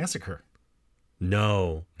 Boston Massacre.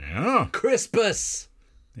 No. Yeah. Crispus.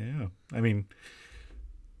 Yeah. I mean,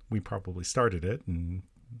 we probably started it, and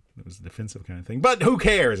it was a defensive kind of thing. But who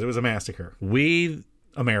cares? It was a massacre. We,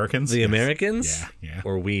 Americans. the yes. Americans? Yeah.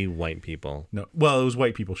 Or we white people? No. Well, it was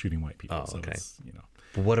white people shooting white people. Oh, so okay. it's, you know.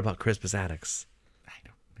 But what about Crispus Attucks? I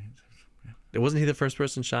don't. Wasn't he the first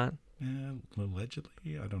person shot?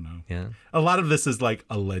 Allegedly, I don't know. Yeah. A lot of this is like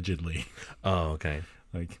allegedly. Oh, okay.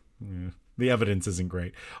 Like the evidence isn't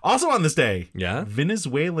great. Also on this day, Yeah.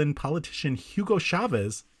 Venezuelan politician Hugo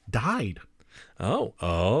Chavez died.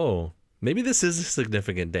 Oh. Maybe this is a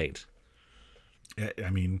significant date. I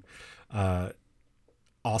mean,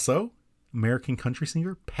 also American country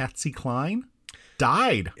singer Patsy Cline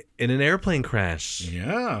died In an airplane crash.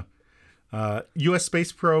 Yeah. U.S.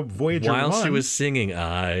 space probe Voyager While 1. she was singing,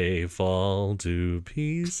 I fall to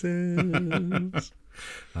pieces.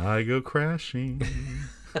 I go crashing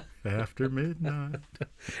after midnight.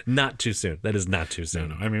 Not too soon. That is not too soon.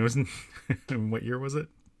 No. I mean, it wasn't. What year was it?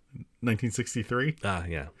 1963.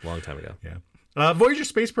 Yeah. Long time ago. Yeah. Voyager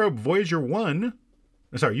space probe Voyager 1.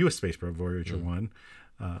 Sorry, U.S. space probe Voyager 1.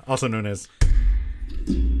 Also known as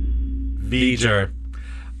Voyager.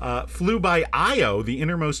 Flew by Io, the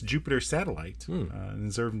innermost Jupiter satellite, and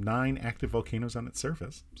observed 9 active volcanoes on its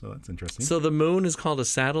surface. So that's interesting. So the moon is called a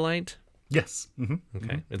satellite? Yes. Mm-hmm.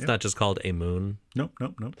 Okay. It's not just called a moon? Nope.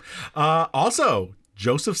 Also,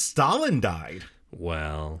 Joseph Stalin died.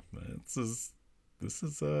 Well. This is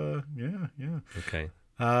yeah. Okay.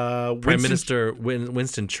 Prime Minister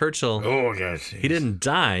Winston Churchill. Oh, yes. He didn't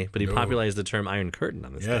die, but he popularized the term Iron Curtain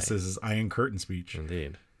on this day. Yes, this is Iron Curtain speech.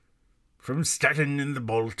 Indeed. From Stettin in the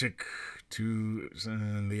Baltic to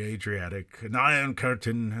the Adriatic, an iron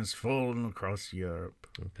curtain has fallen across Europe.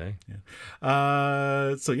 Okay.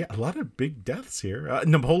 Yeah. So yeah, a lot of big deaths here.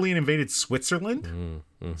 Napoleon invaded Switzerland,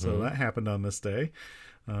 so that happened on this day.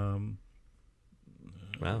 Wow.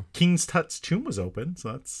 King's Tut's tomb was open,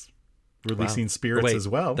 so that's releasing spirits as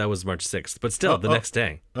well. That was March 6th, but still the next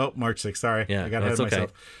day. Oh, March 6th. Sorry, Yeah, I got ahead of that's okay.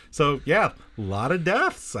 myself. So yeah, a lot of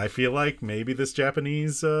deaths. I feel like maybe this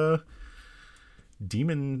Japanese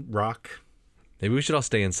demon rock. Maybe we should all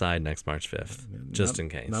stay inside next March 5th, just in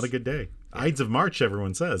case. Not a good day. Ides of March,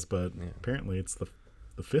 everyone says, but apparently it's the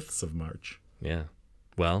 5th of March. Yeah.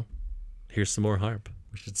 Well, here's some more harp.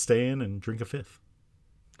 We should stay in and drink a 5th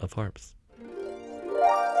of harps.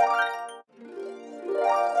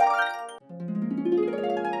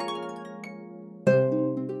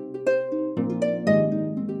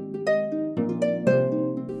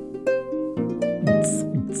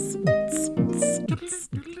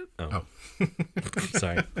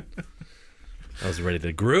 was ready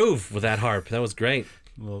to groove with that harp. That was great.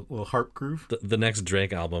 A little harp groove. The next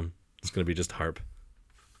Drake album is going to be just harp.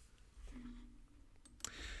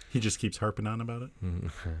 He just keeps harping on about it.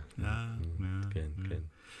 Good.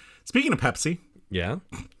 Speaking of Pepsi. Yeah?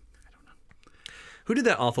 I don't know. Who did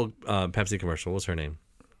that awful Pepsi commercial? What was her name?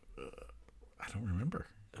 I don't remember.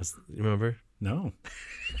 You remember? No,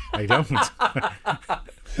 I don't.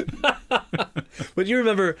 But you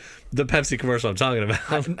remember the Pepsi commercial I'm talking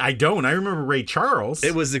about? I don't. I remember Ray Charles.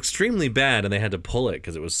 It was extremely bad, and they had to pull it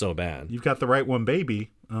because it was so bad. You've got the right one,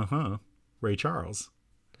 baby. Ray Charles.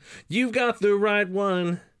 You've got the right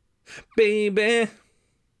one, baby.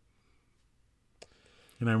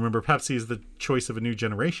 And I remember Pepsi is the choice of a new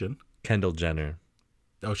generation. Kendall Jenner.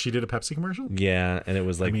 Oh, she did a Pepsi commercial? Yeah, and it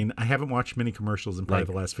was like... I mean, I haven't watched many commercials in probably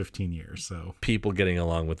the last 15 years, so... People getting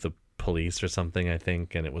along with the police or something, I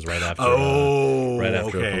think, and it was right after a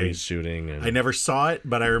police shooting. And... I never saw it,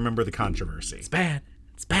 but I remember the controversy. It's bad.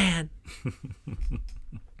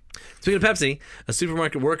 Speaking of Pepsi, a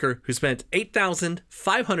supermarket worker who spent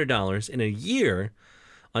 $8,500 in a year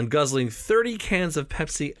on guzzling 30 cans of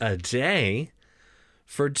Pepsi a day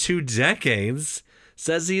for 2 decades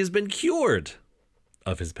says he has been cured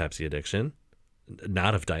of his Pepsi addiction.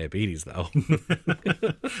 Not of diabetes, though.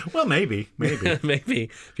 Well, maybe. Maybe.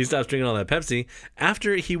 If he stops drinking all that Pepsi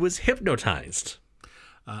after he was hypnotized.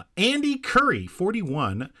 Andy Curry,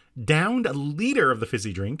 41, downed a liter of the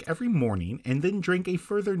fizzy drink every morning and then drank a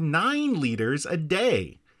further 9 liters a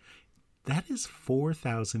day. That is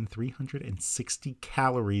 4,360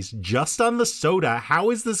 calories just on the soda. How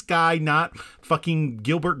is this guy not fucking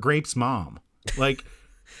Gilbert Grape's mom? Like...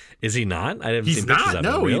 Is he not? I haven't He's seen pictures not. of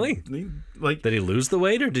him. No, Really? Did he lose the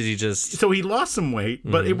weight, or did he just... So he lost some weight,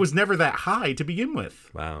 but it was never that high to begin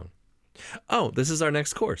with. Wow. Oh, this is our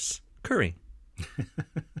next course. Curry.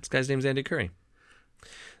 This guy's name's Andy Curry.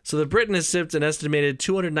 So the Briton has sipped an estimated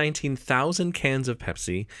 219,000 cans of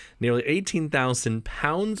Pepsi, nearly 18,000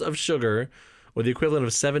 pounds of sugar, or the equivalent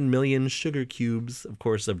of 7 million sugar cubes. Of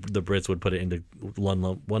course, the Brits would put it into one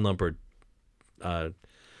lump or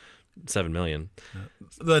 7 million.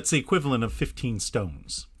 That's the equivalent of 15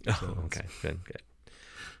 stones. So okay. Good.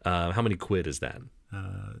 How many quid is that?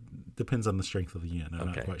 Depends on the strength of the yen. I'm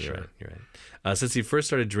not quite sure. You're right. Since he first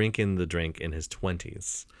started drinking the drink in his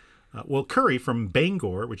 20s. Well, Curry from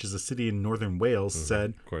Bangor, which is a city in northern Wales,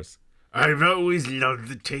 said, Of course. I've always loved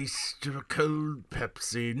the taste of a cold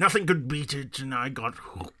Pepsi. Nothing could beat it, and I got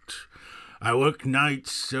hooked. I work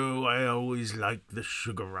nights, so I always liked the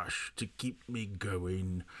sugar rush to keep me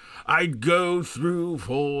going. I'd go through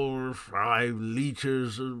 4 or 5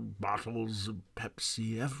 liters of bottles of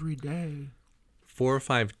Pepsi every day. 4 or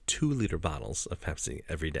 5 2-liter bottles of Pepsi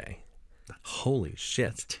every day. Holy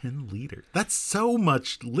shit. That's 10 liters. That's so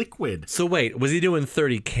much liquid. So wait, was he doing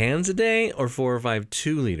 30 cans a day or 4 or 5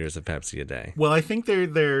 2 liters of Pepsi a day? Well, I think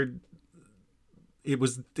it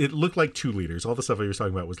looked like 2 liters. All the stuff I was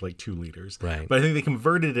talking about was like 2 liters. Right. But I think they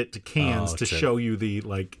converted it to cans to show you the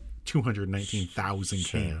 219,000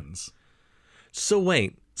 cans. So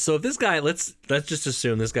wait, so if this guy, let's just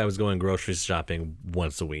assume this guy was going grocery shopping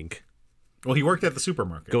once a week. Well, he worked at the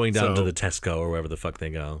supermarket. Going down to the Tesco or wherever the fuck they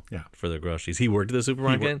go for their groceries. He worked at the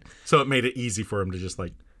supermarket? So it made it easy for him to just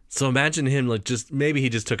So imagine him maybe he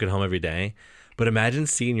just took it home every day. But imagine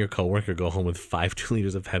seeing your coworker go home with 5 2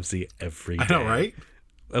 liters of Pepsi every day. I know, right?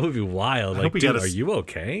 That would be wild. Dude, are you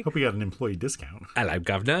okay? Hope he got an employee discount. Hello,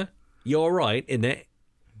 governor. You're all right, isn't it?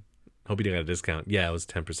 Hope you didn't get a discount. Yeah, it was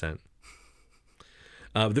 10%.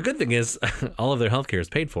 The good thing is, all of their healthcare is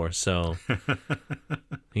paid for, so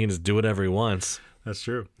he can just do whatever he wants. That's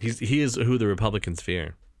true. He is who the Republicans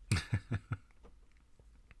fear.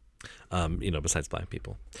 Besides black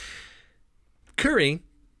people. Curry,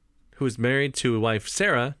 who is married to wife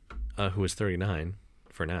Sarah, who is 39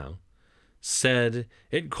 for now, said,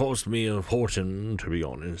 "It cost me a fortune, to be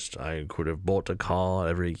honest. I could have bought a car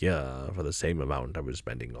every year for the same amount I was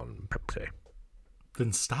spending on Pepsi."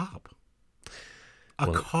 Then stop.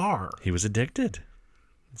 A car. He was addicted.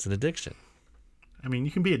 It's an addiction. I mean, you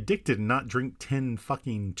can be addicted and not drink 10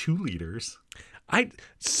 fucking 2 liters. I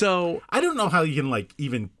don't know how you can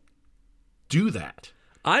even do that.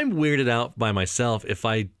 I'm weirded out by myself if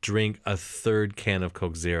I drink a 3rd can of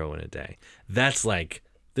Coke Zero in a day. That's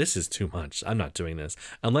this is too much. I'm not doing this.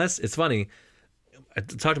 Unless, it's funny, I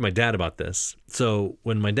talked to my dad about this. So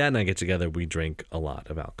when my dad and I get together, we drink a lot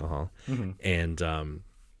of alcohol. Mm-hmm. And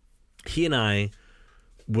he and I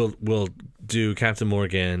will do Captain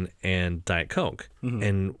Morgan and Diet Coke. Mm-hmm.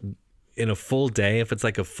 And in a full day, if it's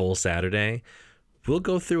a full Saturday, we'll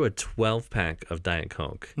go through a 12-pack of Diet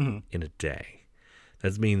Coke in a day.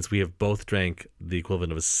 That means we have both drank the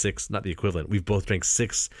equivalent of we've both drank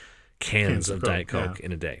 6 cans of Diet Coke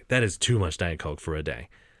in a day. That is too much Diet Coke for a day.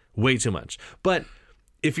 Way too much. But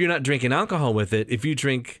if you're not drinking alcohol with it, if you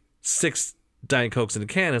drink 6 Diet Cokes in a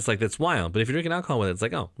can, it's like, that's wild. But if you're drinking alcohol with it, it's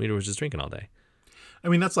like, oh, we were just drinking all day. I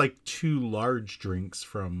mean, that's like 2 large drinks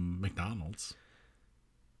from McDonald's.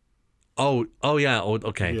 Oh yeah. Oh,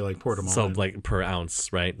 okay. You like poured them all so in. like per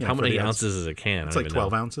ounce, right? Yeah, How many ounces is a can? It's like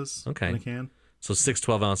 12 ounces in a can. So 6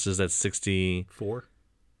 12 ounces, that's 64.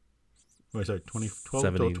 Wait, sorry, 12,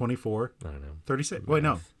 70, 24. I don't know. 36. Wait,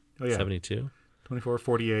 no. Oh, yeah. 72? 24,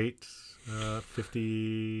 48,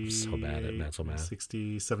 50. So bad at mental math.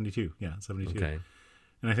 60, 72. Yeah, 72. Okay.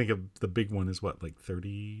 And I think the big one is what, like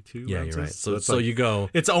 32 Yeah, ounces? you're right. So like, you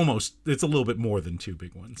go. It's a little bit more than 2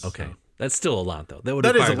 big ones. Okay. So. That's still a lot, though. That would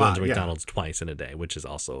require going to McDonald's twice in a day, which is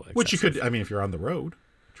also excessive. Which you could, I mean, if you're on the road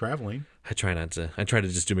traveling. I try not to. I try to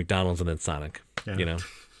just do McDonald's and then Sonic, you know?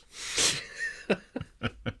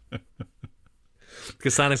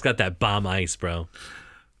 Because Sonic's got that bomb ice, bro.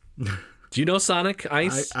 Do you know Sonic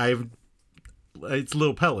ice? It's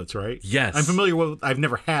little pellets, right? Yes. I'm familiar with. I've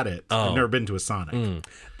never had it. Oh. I've never been to a Sonic.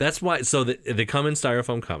 That's why. So they come in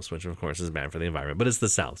styrofoam cups, which of course is bad for the environment, but it's the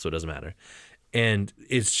South, so it doesn't matter. And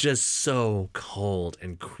it's just so cold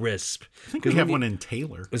and crisp. I think we have one in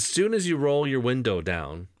Taylor. As soon as you roll your window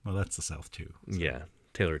down. Well, that's the South too. So. Yeah,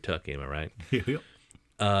 Taylor, Kentucky, am I right? Yeah.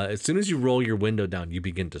 As soon as you roll your window down, you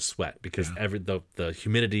begin to sweat because the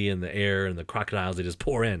humidity in the air and the crocodiles, they just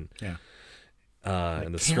pour in. Yeah.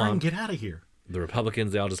 And the Karen, swamp. get out of here. The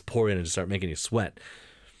Republicans, they all just pour in and just start making you sweat.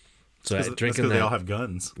 So drinking that, they all have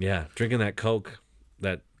guns. Yeah, drinking that Coke,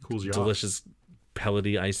 that cools you delicious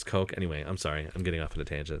pellety iced Coke. Anyway, I'm sorry, I'm getting off on a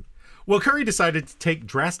tangent. Well, Curry decided to take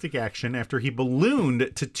drastic action after he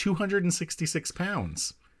ballooned to 266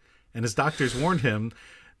 pounds. And his doctors warned him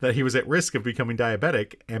that he was at risk of becoming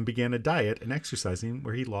diabetic and began a diet and exercising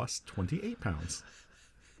where he lost 28 pounds.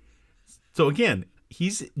 So again,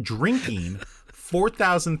 he's drinking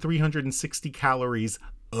 4,360 calories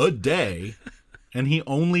a day, and he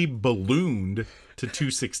only ballooned to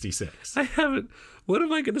 266. I haven't. What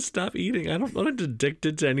am I going to stop eating? I'm not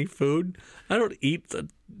addicted to any food. I don't eat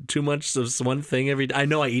too much of one thing every day. I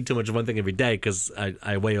know I eat too much of one thing every day because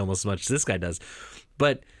I weigh almost as much as this guy does.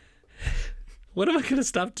 But what am I going to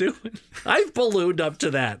stop doing? I've ballooned up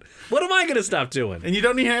to that. What am I going to stop doing? And you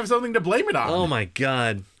don't even have something to blame it on. Oh, my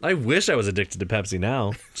God. I wish I was addicted to Pepsi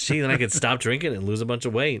now. Gee, then I could stop drinking and lose a bunch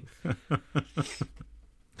of weight.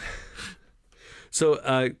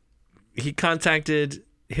 So he contacted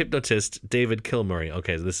hypnotist David Kilmurray.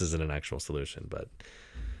 Okay, so this isn't an actual solution, but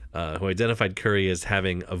who identified Curry as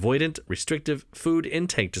having avoidant restrictive food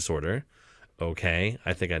intake disorder. Okay,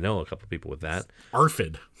 I think I know a couple people with that.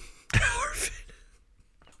 ARFID.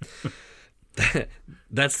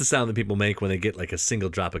 That's the sound that people make when they get like a single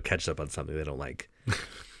drop of ketchup on something they don't like.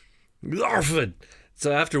 ARFID.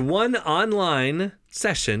 So after one online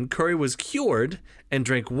session, Curry was cured and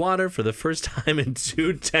drank water for the first time in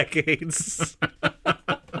 2 decades.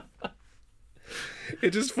 In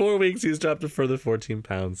just 4 weeks, he's dropped a further 14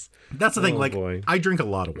 pounds. That's the thing. Boy. I drink a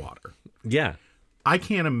lot of water. Yeah. I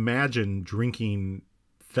can't imagine drinking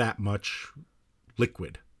that much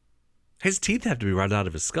liquid. His teeth have to be right out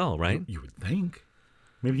of his skull, right? You would think.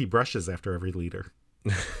 Maybe he brushes after every liter.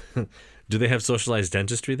 Do they have socialized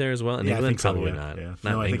dentistry there as well? In England? I think so, Probably yeah, not. Yeah.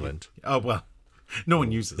 Not in England. Well, no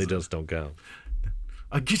one uses They it. just don't go.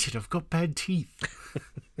 I get it. I've got bad teeth.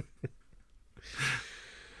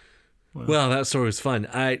 Well, that story was fun.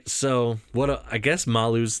 I guess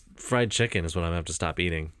Malu's fried chicken is what I'm going to have to stop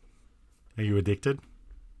eating. Are you addicted?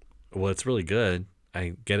 Well, it's really good.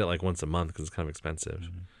 I get it like once a month because it's kind of expensive.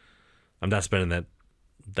 Mm-hmm. I'm not spending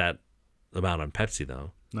that amount on Pepsi,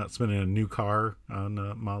 though. Not spending a new car on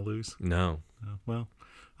Malu's? No. Well,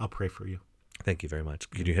 I'll pray for you. Thank you very much.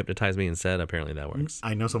 Could you hypnotize me instead? Apparently that works.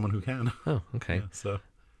 I know someone who can. Oh, okay. Yeah, so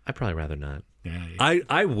I'd probably rather not. Yeah.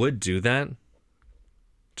 I would do that,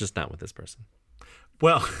 just not with this person.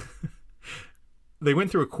 Well, they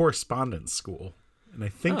went through a correspondence school, and I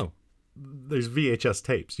think there's VHS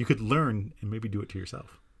tapes. You could learn and maybe do it to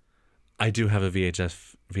yourself. I do have a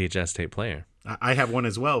VHS tape player. I have one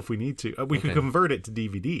as well if we need to. We could convert it to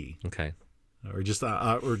DVD. Okay. Or just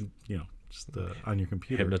on your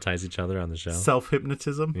computer. Hypnotize each other on the show.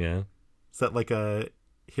 Self-hypnotism? Yeah. Is that like a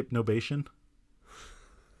hypnobation?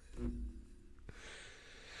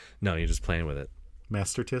 No, you're just playing with it.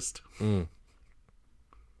 Mastertist?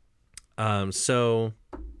 So,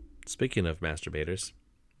 speaking of masturbators,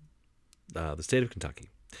 the state of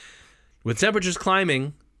Kentucky. With temperatures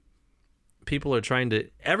climbing, people are trying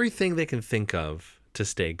everything they can think of to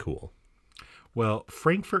stay cool. Well,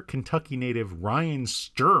 Frankfort, Kentucky native Ryan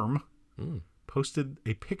Sturm posted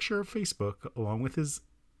a picture of Facebook along with his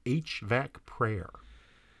HVAC prayer.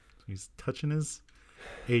 So he's touching his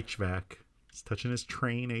HVAC. He's touching his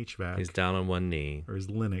train HVAC. He's down on one knee. Or his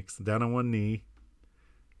Linux. Down on one knee.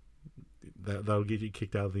 That'll get you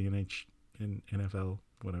kicked out of the NFL,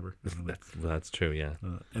 whatever. That's true, yeah.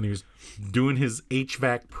 And he was doing his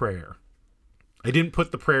HVAC prayer. I didn't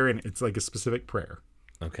put the prayer in. It's like a specific prayer.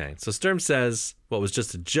 Okay. So Sturm says what was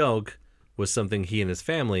just a joke was something he and his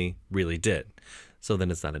family really did. So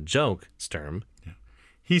then it's not a joke, Sturm. Yeah.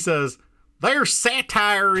 He says, there's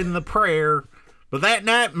satire in the prayer, but that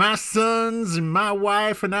night my sons and my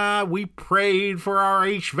wife and I, we prayed for our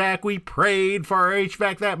HVAC. We prayed for our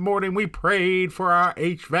HVAC that morning. We prayed for our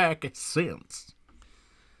HVAC since.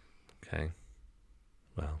 Okay.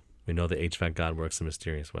 Well, we know the HVAC God works in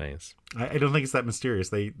mysterious ways. I don't think it's that mysterious.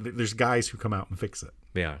 There's guys who come out and fix it.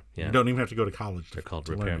 They are, yeah. You don't even have to go to college. They're called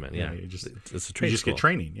repairmen, yeah. It's a trade You just school. get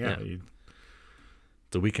training, yeah.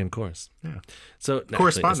 It's a weekend course. Yeah. So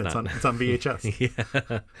correspondence it's on VHS.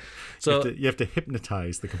 Yeah. So you have to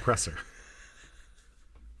hypnotize the compressor.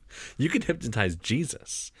 You could hypnotize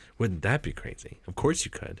Jesus. Wouldn't that be crazy? Of course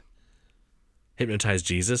you could. Hypnotize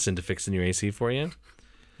Jesus into fixing your AC for you?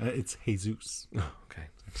 It's Jesus. Oh, okay.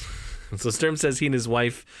 So Sturm says he and his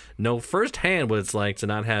wife know firsthand what it's like to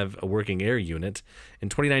not have a working air unit. In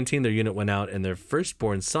 2019, their unit went out and their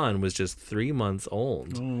firstborn son was just 3 months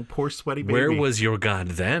old. Oh, poor sweaty baby. Where was your God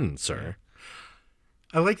then, sir?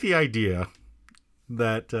 I like the idea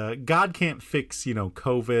that God can't fix,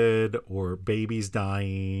 COVID or babies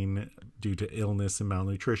dying due to illness and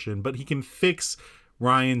malnutrition, but he can fix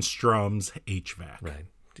Ryan Strum's HVAC. Right.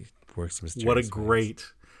 He works mysterious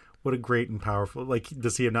What a great and powerful,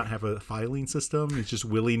 does he not have a filing system? He's just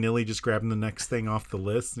willy-nilly just grabbing the next thing off the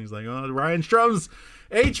list. And he's like, oh, Ryan Strum's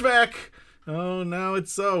HVAC. Oh, now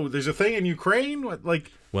it's so. There's a thing in Ukraine?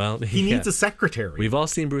 Well, he needs a secretary. We've all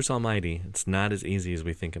seen Bruce Almighty. It's not as easy as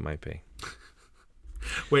we think it might be.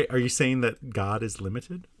 Wait, are you saying that God is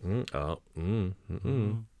limited?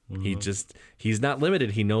 He's not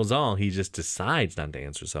limited. He knows all. He just decides not to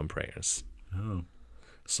answer some prayers. Oh.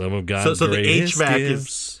 Some of God's so the greatest HVAC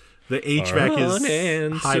gifts. The HVAC is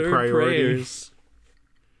high priority. Prayers.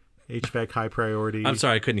 HVAC high priority. I'm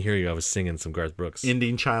sorry, I couldn't hear you. I was singing some Garth Brooks.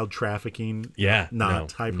 Ending child trafficking. Yeah,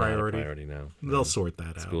 not high priority. Not a priority, no. They'll sort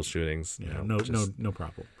that out. School shootings. Yeah, no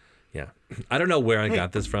problem. Yeah, I don't know where I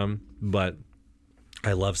got this from, but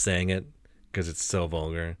I love saying it because it's so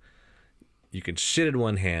vulgar. You can shit in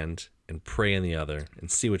one hand and pray in the other, and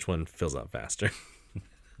see which one fills up faster.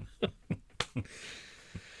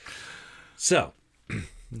 So.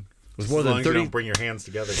 With more than 30, you don't bring your hands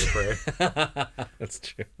together to pray. That's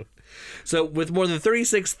true. So with more than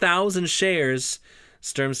 36,000 shares,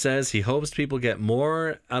 Sturm says he hopes people get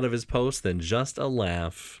more out of his post than just a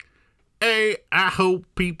laugh. A, I hope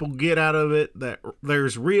people get out of it that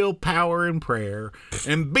there's real power in prayer.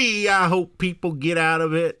 And B, I hope people get out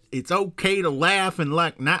of it it's okay to laugh and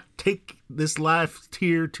not take this life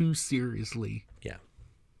here too seriously. Yeah.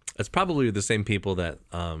 It's probably the same people that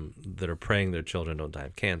are praying their children don't die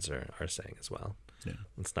of cancer are saying as well. Yeah.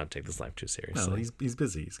 Let's not take this life too seriously. No, he's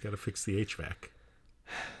busy. He's got to fix the HVAC.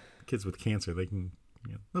 Kids with cancer,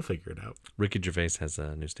 they'll figure it out. Ricky Gervais has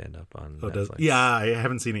a new stand-up on Netflix. Yeah, I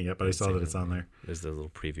haven't seen it yet, but I saw that it's on there. There's a little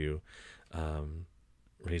preview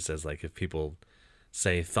where he says, if people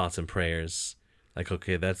say thoughts and prayers,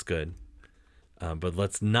 okay, that's good. But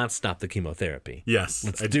let's not stop the chemotherapy. Yes.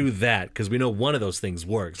 Let's do that because we know one of those things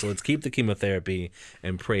works. So let's keep the chemotherapy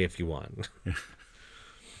and pray if you want. Yeah.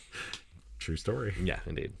 True story. Yeah,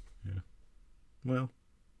 indeed. Yeah. Well,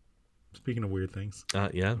 speaking of weird things.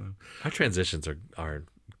 Yeah. Our transitions are...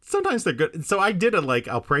 Sometimes they're good. So I did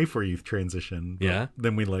I'll pray for you transition. Yeah.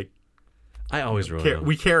 Then we I always ruin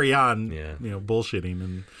we carry on, yeah. Bullshitting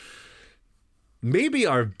and... Maybe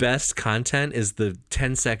our best content is the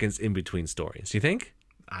 10 seconds in between stories. Do you think?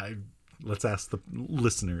 Let's ask the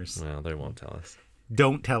listeners. Well, they won't tell us.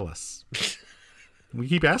 Don't tell us. We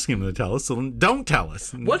keep asking them to tell us, so don't tell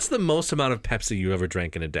us. What's the most amount of Pepsi you ever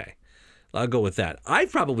drank in a day? I'll go with that. I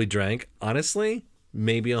probably drank, honestly,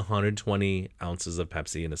 maybe 120 ounces of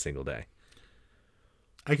Pepsi in a single day.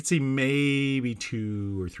 I could see maybe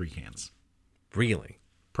 2 or 3 cans. Really?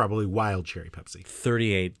 Probably wild cherry Pepsi.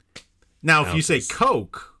 38 Now, ounces. if you say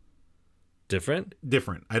Coke... Different?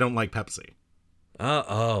 Different. I don't like Pepsi.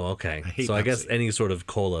 Oh, okay. I hate so Pepsi. I guess any sort of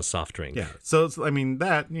cola soft drink. Yeah. So,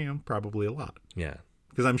 that, probably a lot. Yeah.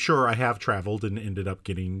 Because I'm sure I have traveled and ended up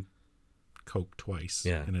getting Coke twice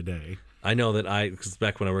in a day. I know that because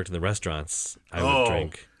back when I worked in the restaurants, I would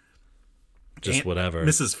drink. just whatever.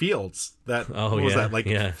 Mrs. Fields. What was that?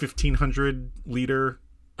 1,500 liter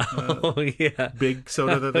big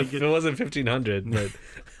soda that they get. It wasn't 1,500, but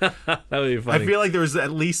that would be funny. I feel like there was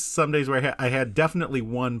at least some days where I had definitely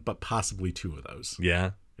one, but possibly two of those.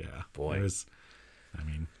 Yeah. Yeah. Boy. That's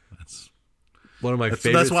one of my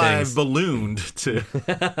favorite That's why things. I've ballooned to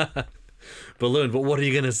balloon. But what are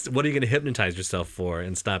you gonna hypnotize yourself for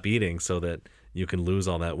and stop eating so that you can lose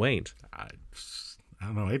all that weight? I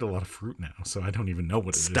don't know. I ate a lot of fruit now, so I don't even know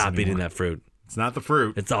what it is Stop eating that fruit. It's not the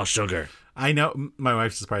fruit. It's all sugar. I know. My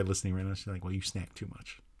wife's probably listening right now. She's like, well, you snack too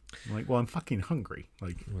much. I'm like, well, I'm fucking hungry.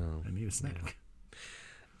 I need a snack.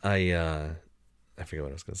 I forget what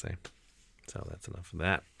I was going to say. So that's enough of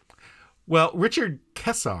that. Well, Richard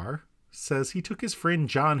Kessar says he took his friend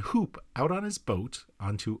John Hoop out on his boat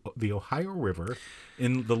onto the Ohio River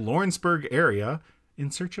in the Lawrenceburg area in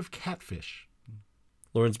search of catfish.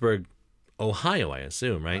 Lawrenceburg, Ohio, I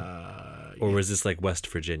assume, right? Or was this like West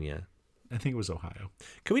Virginia? I think it was Ohio.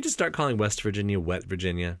 Can we just start calling West Virginia Wet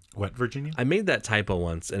Virginia? Wet Virginia? I made that typo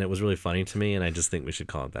once, and it was really funny to me, and I just think we should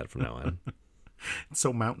call it that from now on. It's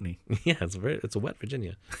so mountainy. Yeah, it's a Wet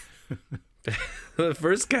Virginia. The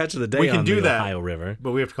first catch of the day we can on do the that, Ohio River.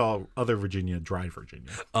 But we have to call other Virginia Dry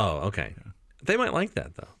Virginia. Oh, okay. Yeah. They might like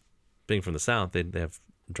that, though. Being from the South, they have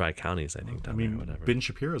dry counties, I think. Whatever. Ben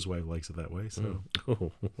Shapiro's wife likes it that way. So.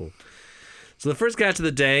 So the first catch of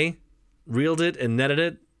the day, reeled it and netted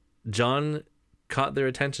it. John caught their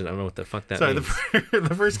attention. I don't know what the fuck that means.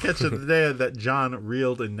 The first catch of the day that John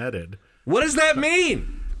reeled and netted. What does that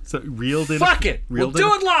mean? So reeled in. Fuck it. We'll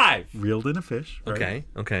do it live. Reeled in a fish. Right?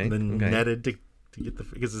 Okay. And then netted to get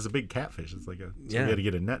because it's a big catfish. It's like you got to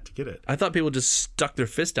get a net to get it. I thought people just stuck their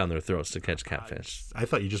fist down their throats to catch catfish. I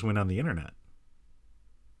thought you just went on the internet.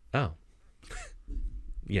 Oh.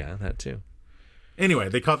 Yeah, that too. Anyway,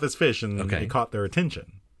 they caught this fish and they caught their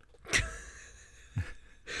attention.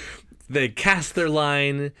 They cast their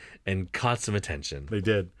line and caught some attention. They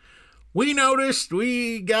did. We noticed when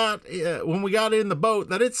we got in the boat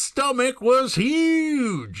that its stomach was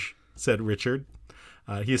huge, said Richard.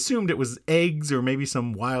 He assumed it was eggs or maybe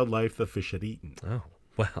some wildlife the fish had eaten. Oh,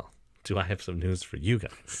 well, do I have some news for you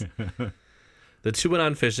guys. The two went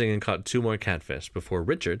on fishing and caught 2 more catfish before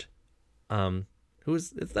Richard,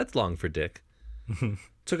 that's long for Dick,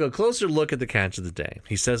 took a closer look at the catch of the day.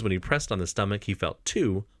 He says when he pressed on the stomach, he felt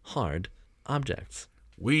 2 hard objects.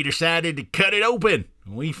 We decided to cut it open.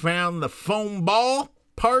 We found the foam ball,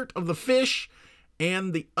 part of the fish,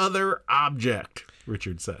 and the other object,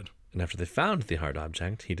 Richard said. And after they found the hard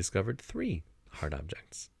object, he discovered 3 hard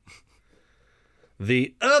objects.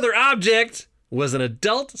 The other object was an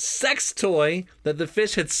adult sex toy that the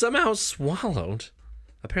fish had somehow swallowed.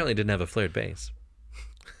 Apparently it didn't have a flared base.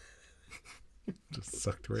 Just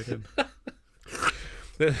sucked right in.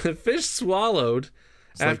 The fish swallowed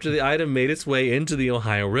after the item made its way into the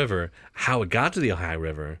Ohio River. How it got to the Ohio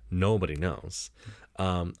River, nobody knows.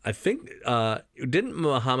 I think, didn't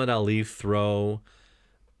Muhammad Ali throw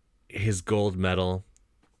his gold medal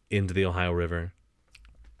into the Ohio River?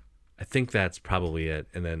 I think that's probably it.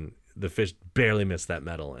 And then the fish barely missed that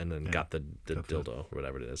medal and then got the dildo or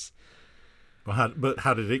whatever it is. Well,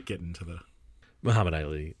 how did it get into the... Muhammad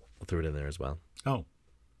Ali threw it in there as well. Oh.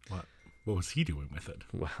 What was he doing with it?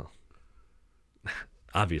 Well,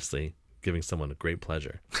 obviously giving someone a great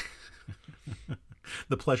pleasure.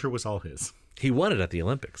 The pleasure was all his. He won it at the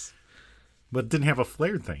Olympics. But it didn't have a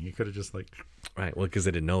flared thing. You could have just Right, well, because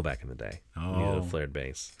they didn't know back in the day. Oh. You needed a flared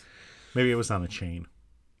base. Maybe it was on a chain.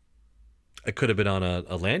 It could have been on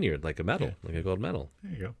a lanyard, like a medal, like a gold medal.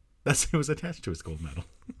 There you go. It was attached to his gold medal.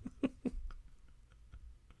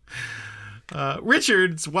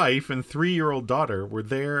 Richard's wife and 3-year-old daughter were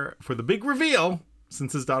there for the big reveal,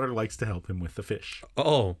 since his daughter likes to help him with the fish.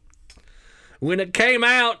 Oh. When it came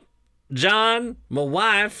out, John, my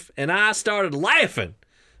wife, and I started laughing.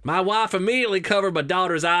 My wife immediately covered my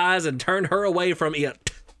daughter's eyes and turned her away from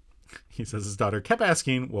it. He says his daughter kept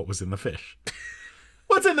asking what was in the fish.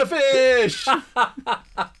 What's in the fish?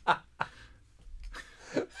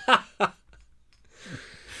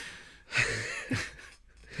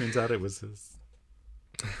 Turns out it was his.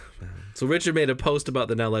 So Richard made a post about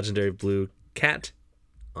the now legendary blue cat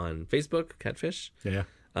on Facebook, Catfish. Yeah.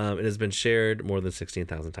 It has been shared more than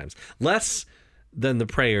 16,000 times. Less than the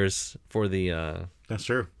prayers for the... That's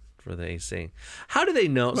true. For the AC. How do they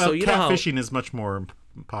know? Well, so you catfishing is much more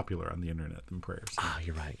popular on the internet than prayers. Ah,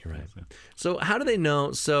 you're right. So how do they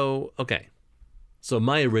know? So, okay. So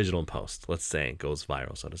my original post, let's say, goes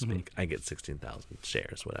viral, so to speak. I get 16,000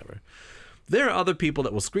 shares, whatever. There are other people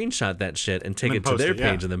that will screenshot that shit and take it to their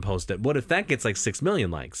page and then post it. What if that gets like 6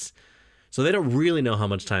 million likes? So they don't really know how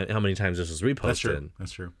many times this was reposted.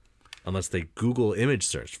 That's true. Unless they Google image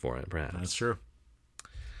search for it, perhaps. That's true.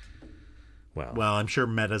 Well, I'm sure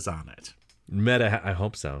Meta's on it. Meta, I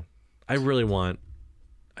hope so. I really want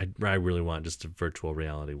just a virtual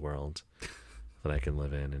reality world that I can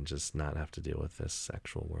live in and just not have to deal with this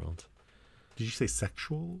sexual world. Did you say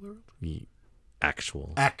sexual world?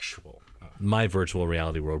 Actual. Oh. My virtual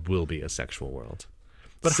reality world will be a sexual world.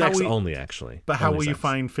 But sex only, actually. But how only will you sex.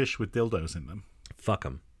 find fish with dildos in them? Fuck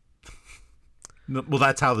them. Well,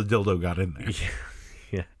 that's how the dildo got in there.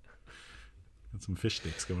 Yeah. Got some fish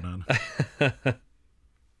sticks going on.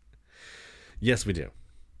 Yes, we do.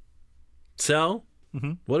 So,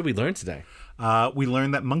 what did we learn today? We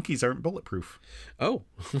learned that monkeys aren't bulletproof. Oh,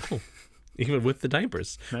 even with the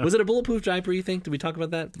diapers. No. Was it a bulletproof diaper, you think? Did we talk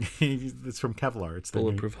about that? It's from Kevlar. It's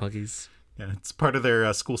bulletproof Huggies. Yeah, it's part of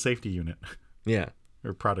their school safety unit. Yeah.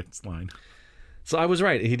 Or products line. So I was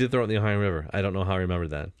right. He did throw it in the Ohio River. I don't know how I remembered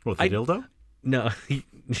that. What, the dildo? No.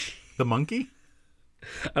 The monkey?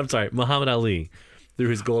 I'm sorry. Muhammad Ali threw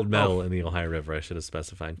his gold medal in the Ohio River. I should have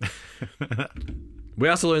specified. We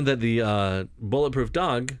also learned that the bulletproof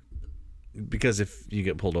dog, because if you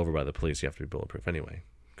get pulled over by the police, you have to be bulletproof anyway.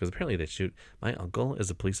 Because apparently they shoot. My uncle is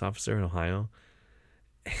a police officer in Ohio.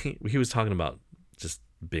 He was talking about just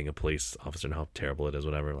being a police officer and how terrible it is,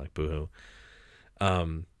 whatever, like boohoo.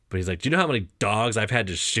 But he's like, do you know how many dogs I've had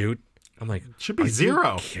to shoot? I'm like, should be zero.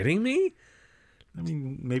 Are you kidding me? I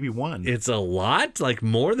mean, maybe one. It's a lot, like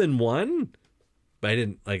more than one. But I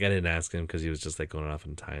didn't ask him because he was just like going off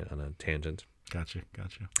on a tangent. Gotcha.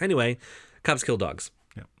 Anyway, cops kill dogs.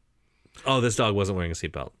 Yeah. Oh, this dog wasn't wearing a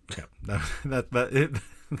seatbelt. Yeah.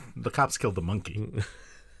 The cops killed the monkey.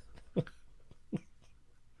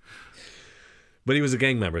 But he was a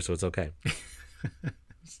gang member, so it's okay.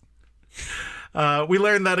 We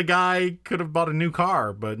learned that a guy could have bought a new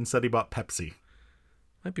car, but instead he bought Pepsi.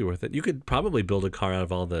 Might be worth it. You could probably build a car out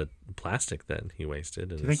of all the plastic that he wasted.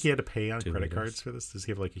 Do you think he had to pay on credit cards for this? Does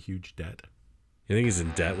he have like a huge debt? You think he's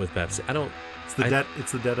in debt with Pepsi? I don't. It's the debt.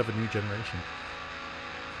 It's the debt of a new generation.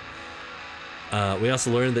 We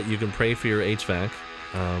also learned that you can pray for your HVAC.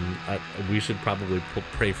 We should probably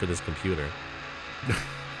pray for this computer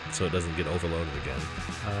so it doesn't get overloaded again.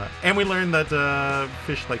 And we learned that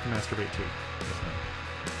fish like to masturbate too.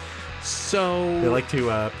 So they like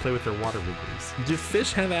to play with their water wigglies. Do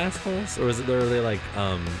fish have assholes, or are they like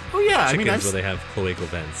oh yeah, I mean, where they have cloacal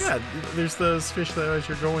vents? Yeah, there's those fish that as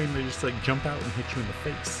you're going, they just like jump out and hit you in the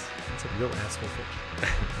face. It's a real asshole fish.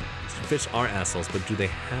 Fish are assholes, but do they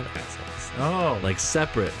have assholes? Oh, like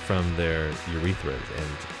separate from their urethras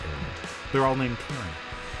and they're all named Karen.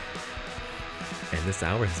 And this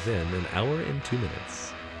hour has been an hour and 2 minutes.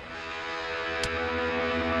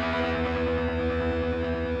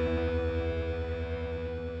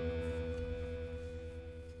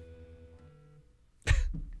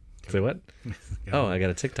 Say what? Oh, I got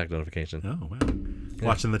a TikTok notification. Oh, wow. Yeah.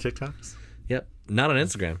 Watching the TikToks? Yep. Not on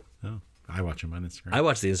Instagram. Oh, I watch them on Instagram. I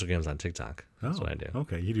watch the Instagrams on TikTok. That's what I do.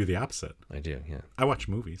 Okay, you do the opposite. I do, yeah. I watch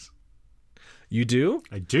movies. You do?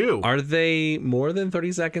 I do. Are they more than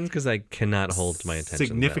 30 seconds? Because I cannot hold my attention.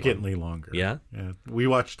 Significantly longer. Yeah? Yeah. We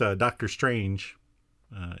watched Doctor Strange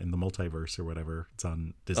in the multiverse or whatever. It's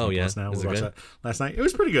on Disney Plus now. We watched that last night. It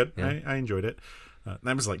was pretty good. Yeah. I enjoyed it.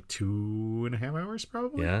 That was like 2.5 hours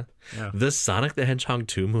probably. Yeah. The Sonic the Hedgehog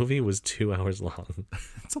 2 movie was 2 hours long.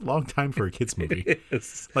 It's a long time for a kid's movie. It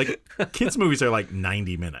is. Like kids' movies are like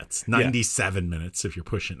 90 minutes, 97 minutes if you're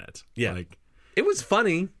pushing it. Yeah. Like it was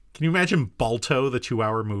funny. Can you imagine Balto, the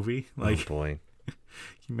 2-hour movie? Like, oh boy. Can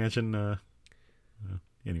you imagine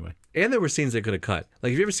anyway. And there were scenes they could have cut.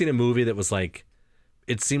 Like, have you ever seen a movie that was like,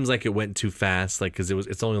 it seems like it went too fast, like because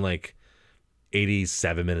it's only like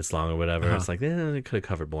 87 minutes long or whatever. It's like, they could have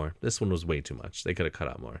covered more. This one was way too much. They could have cut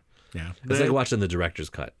out more. Yeah. It's like watching the director's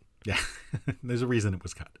cut. Yeah. There's a reason it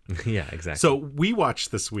was cut. Yeah, exactly. So we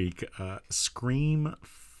watched this week Scream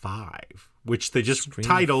 5, which they just Scream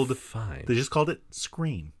titled 5. They just called it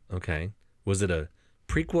Scream. Okay. Was it a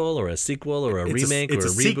prequel or a sequel or a remake or a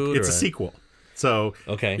reboot? It's a sequel. So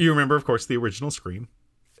you remember, of course, the original Scream.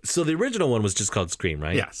 So the original one was just called Scream,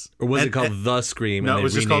 right? Yes. Or was it called The Scream? No, and it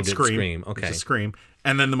was just called Scream. Scream. Okay. It's a Scream.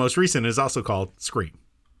 And then the most recent is also called Scream.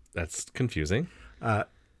 That's confusing.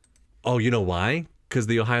 Oh, you know why? Because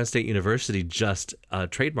the Ohio State University just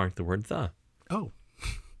trademarked the word "the." Oh.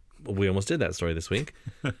 We almost did that story this week.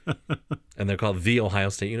 And they're called the Ohio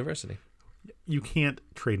State University. You can't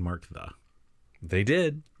trademark "the." They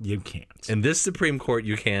did. You can't. In this Supreme Court,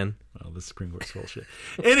 you can. Well, the Supreme Court's bullshit.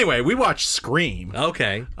 Anyway, we watched Scream.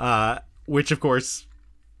 Okay. Which, of course,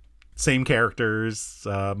 same characters,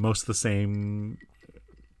 most of the same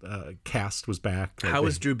cast was back. How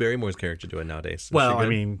is Drew Barrymore's character doing nowadays? Well, I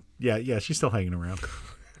mean, yeah, she's still hanging around.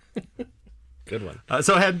 Good one.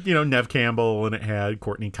 So it had, Neve Campbell, and it had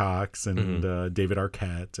Courtney Cox and David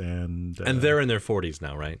Arquette, and they're in their 40s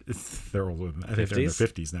now, right? They're older than, I think they're in their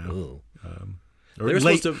 50s now. Or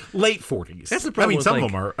late 40s. That's the problem. I mean, some of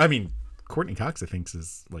them are. I mean, Courtney Cox, I think,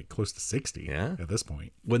 is like close to 60 at this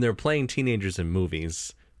point. When they're playing teenagers in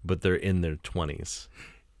movies, but they're in their 20s.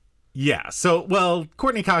 Yeah. So, well,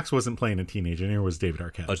 Courtney Cox wasn't playing a teenager. Neither was David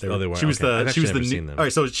Arquette. They were. She was all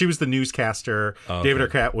right. So she was the newscaster. David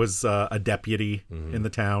Arquette was a deputy in the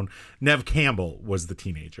town. Neve Campbell was the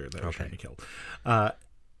teenager that was trying to kill.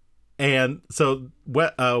 And so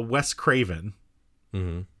Wes Craven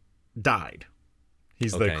died.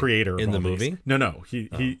 He's the creator of in all the these. movie. No.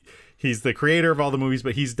 He's the creator of all the movies,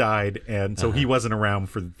 but he's died, and so he wasn't around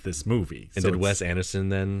for this movie. And did Wes Anderson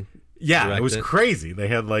then? Yeah, it was crazy. They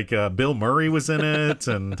had Bill Murray was in it,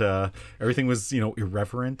 and everything was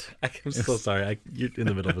irreverent. I'm so sorry. You're in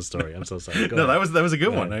the middle of a story. I'm so sorry. Go ahead. That was a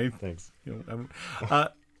good one. Thanks.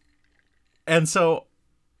 And so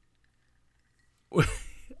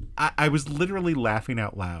I was literally laughing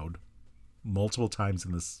out loud multiple times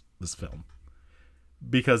in this film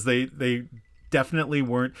because they definitely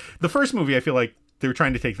weren't. The first movie, I feel like they were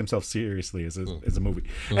trying to take themselves seriously as a movie,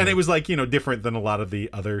 and it was different than a lot of the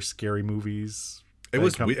other scary movies. It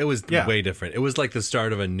was way different. It was like the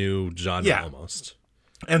start of a new genre almost.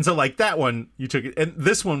 And so that one you took it, and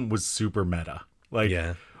this one was super meta.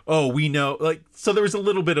 Oh, we know, so there was a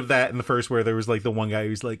little bit of that in the first where there was the one guy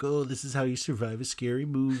who's like, oh, this is how you survive a scary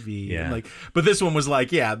movie. Yeah. And but this one was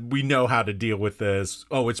we know how to deal with this.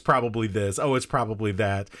 Oh, it's probably this. Oh, it's probably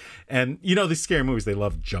that. And these scary movies, they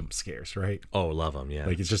love jump scares, right? Oh, love them. Yeah.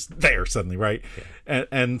 It's just there suddenly, right? Yeah.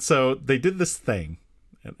 And so they did this thing,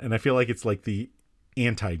 and I feel like it's the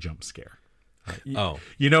anti-jump scare.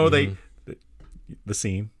 The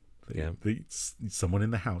scene. Someone in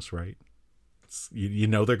the house, right?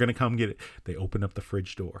 They're going to come get it. They open up the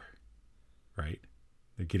fridge door, right?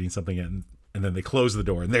 They're getting something in, and then they close the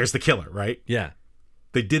door, and there's the killer, right? Yeah.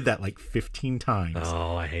 They did that 15 times.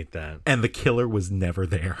 Oh, I hate that. And the killer was never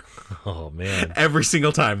there. Oh, man. Every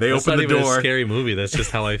single time they open the door. That's not even a scary movie. That's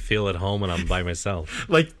just how I feel at home when I'm by myself.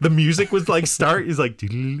 The music was start is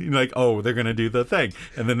oh, they're going to do the thing.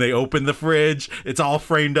 And then they open the fridge. It's all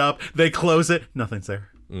framed up. They close it. Nothing's there.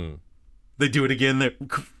 They do it again.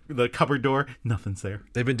 The cupboard door, nothing's there.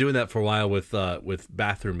 They've been doing that for a while with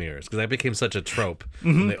bathroom mirrors because that became such a trope.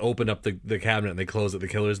 When they open up the cabinet and they close it, the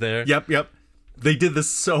killer's there. Yep. They did this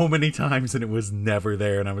so many times and it was never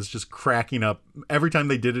there, and I was just cracking up. Every time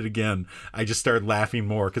they did it again, I just started laughing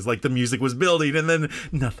more because the music was building and then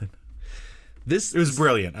nothing. It was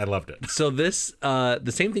brilliant. I loved it. So the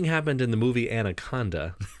same thing happened in the movie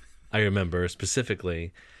Anaconda. I remember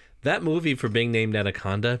specifically. That movie, for being named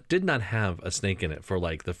Anaconda, did not have a snake in it for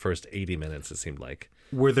the first 80 minutes, it seemed like.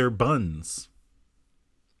 Were there buns?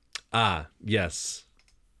 Ah, yes.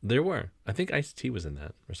 There were. I think Ice-T was in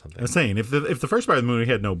that or something. I was saying, if the first part of the movie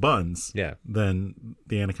had no buns, then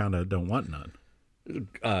the Anaconda don't want none.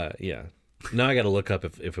 Yeah. Now I got to look up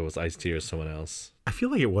if it was Ice-T or someone else. I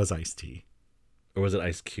feel like it was Ice-T. Or was it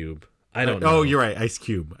Ice Cube? I don't know. Oh, you're right. Ice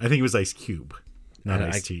Cube. I think it was Ice Cube. Not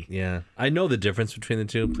Ice-T. Yeah. I know the difference between the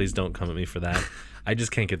two. Please don't come at me for that. I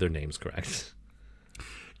just can't get their names correct.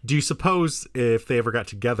 Do you suppose if they ever got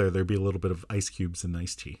together, there'd be a little bit of Ice Cubes and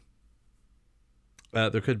Ice-T?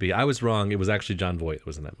 There could be. I was wrong. It was actually Jon Voight that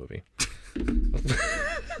was in that movie.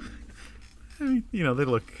 I mean, they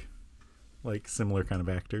look like similar kind of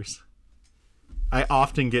actors. I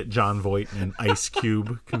often get Jon Voight and Ice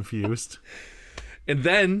Cube confused. And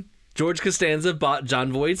then George Costanza bought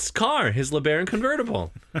Jon Voight's car, his LeBaron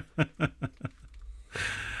convertible.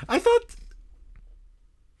 I thought,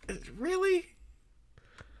 really?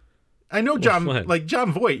 I know Jon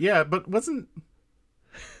Voight, yeah, but wasn't.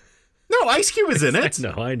 No, Ice Cube is in it.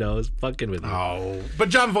 I know. I was fucking with you. Oh, but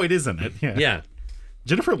Jon Voight is in it. Yeah.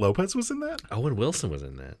 Jennifer Lopez was in that? Owen Wilson was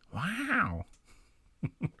in that. Wow.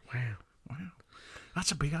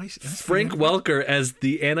 That's a big ice. Frank Welker as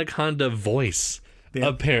the Anaconda voice.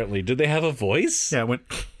 Apparently. Did they have a voice? Yeah, it went.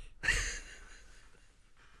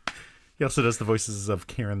 He also does the voices of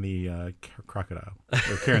Karen the crocodile.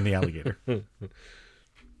 Or Karen the alligator.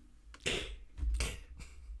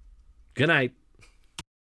 Good night.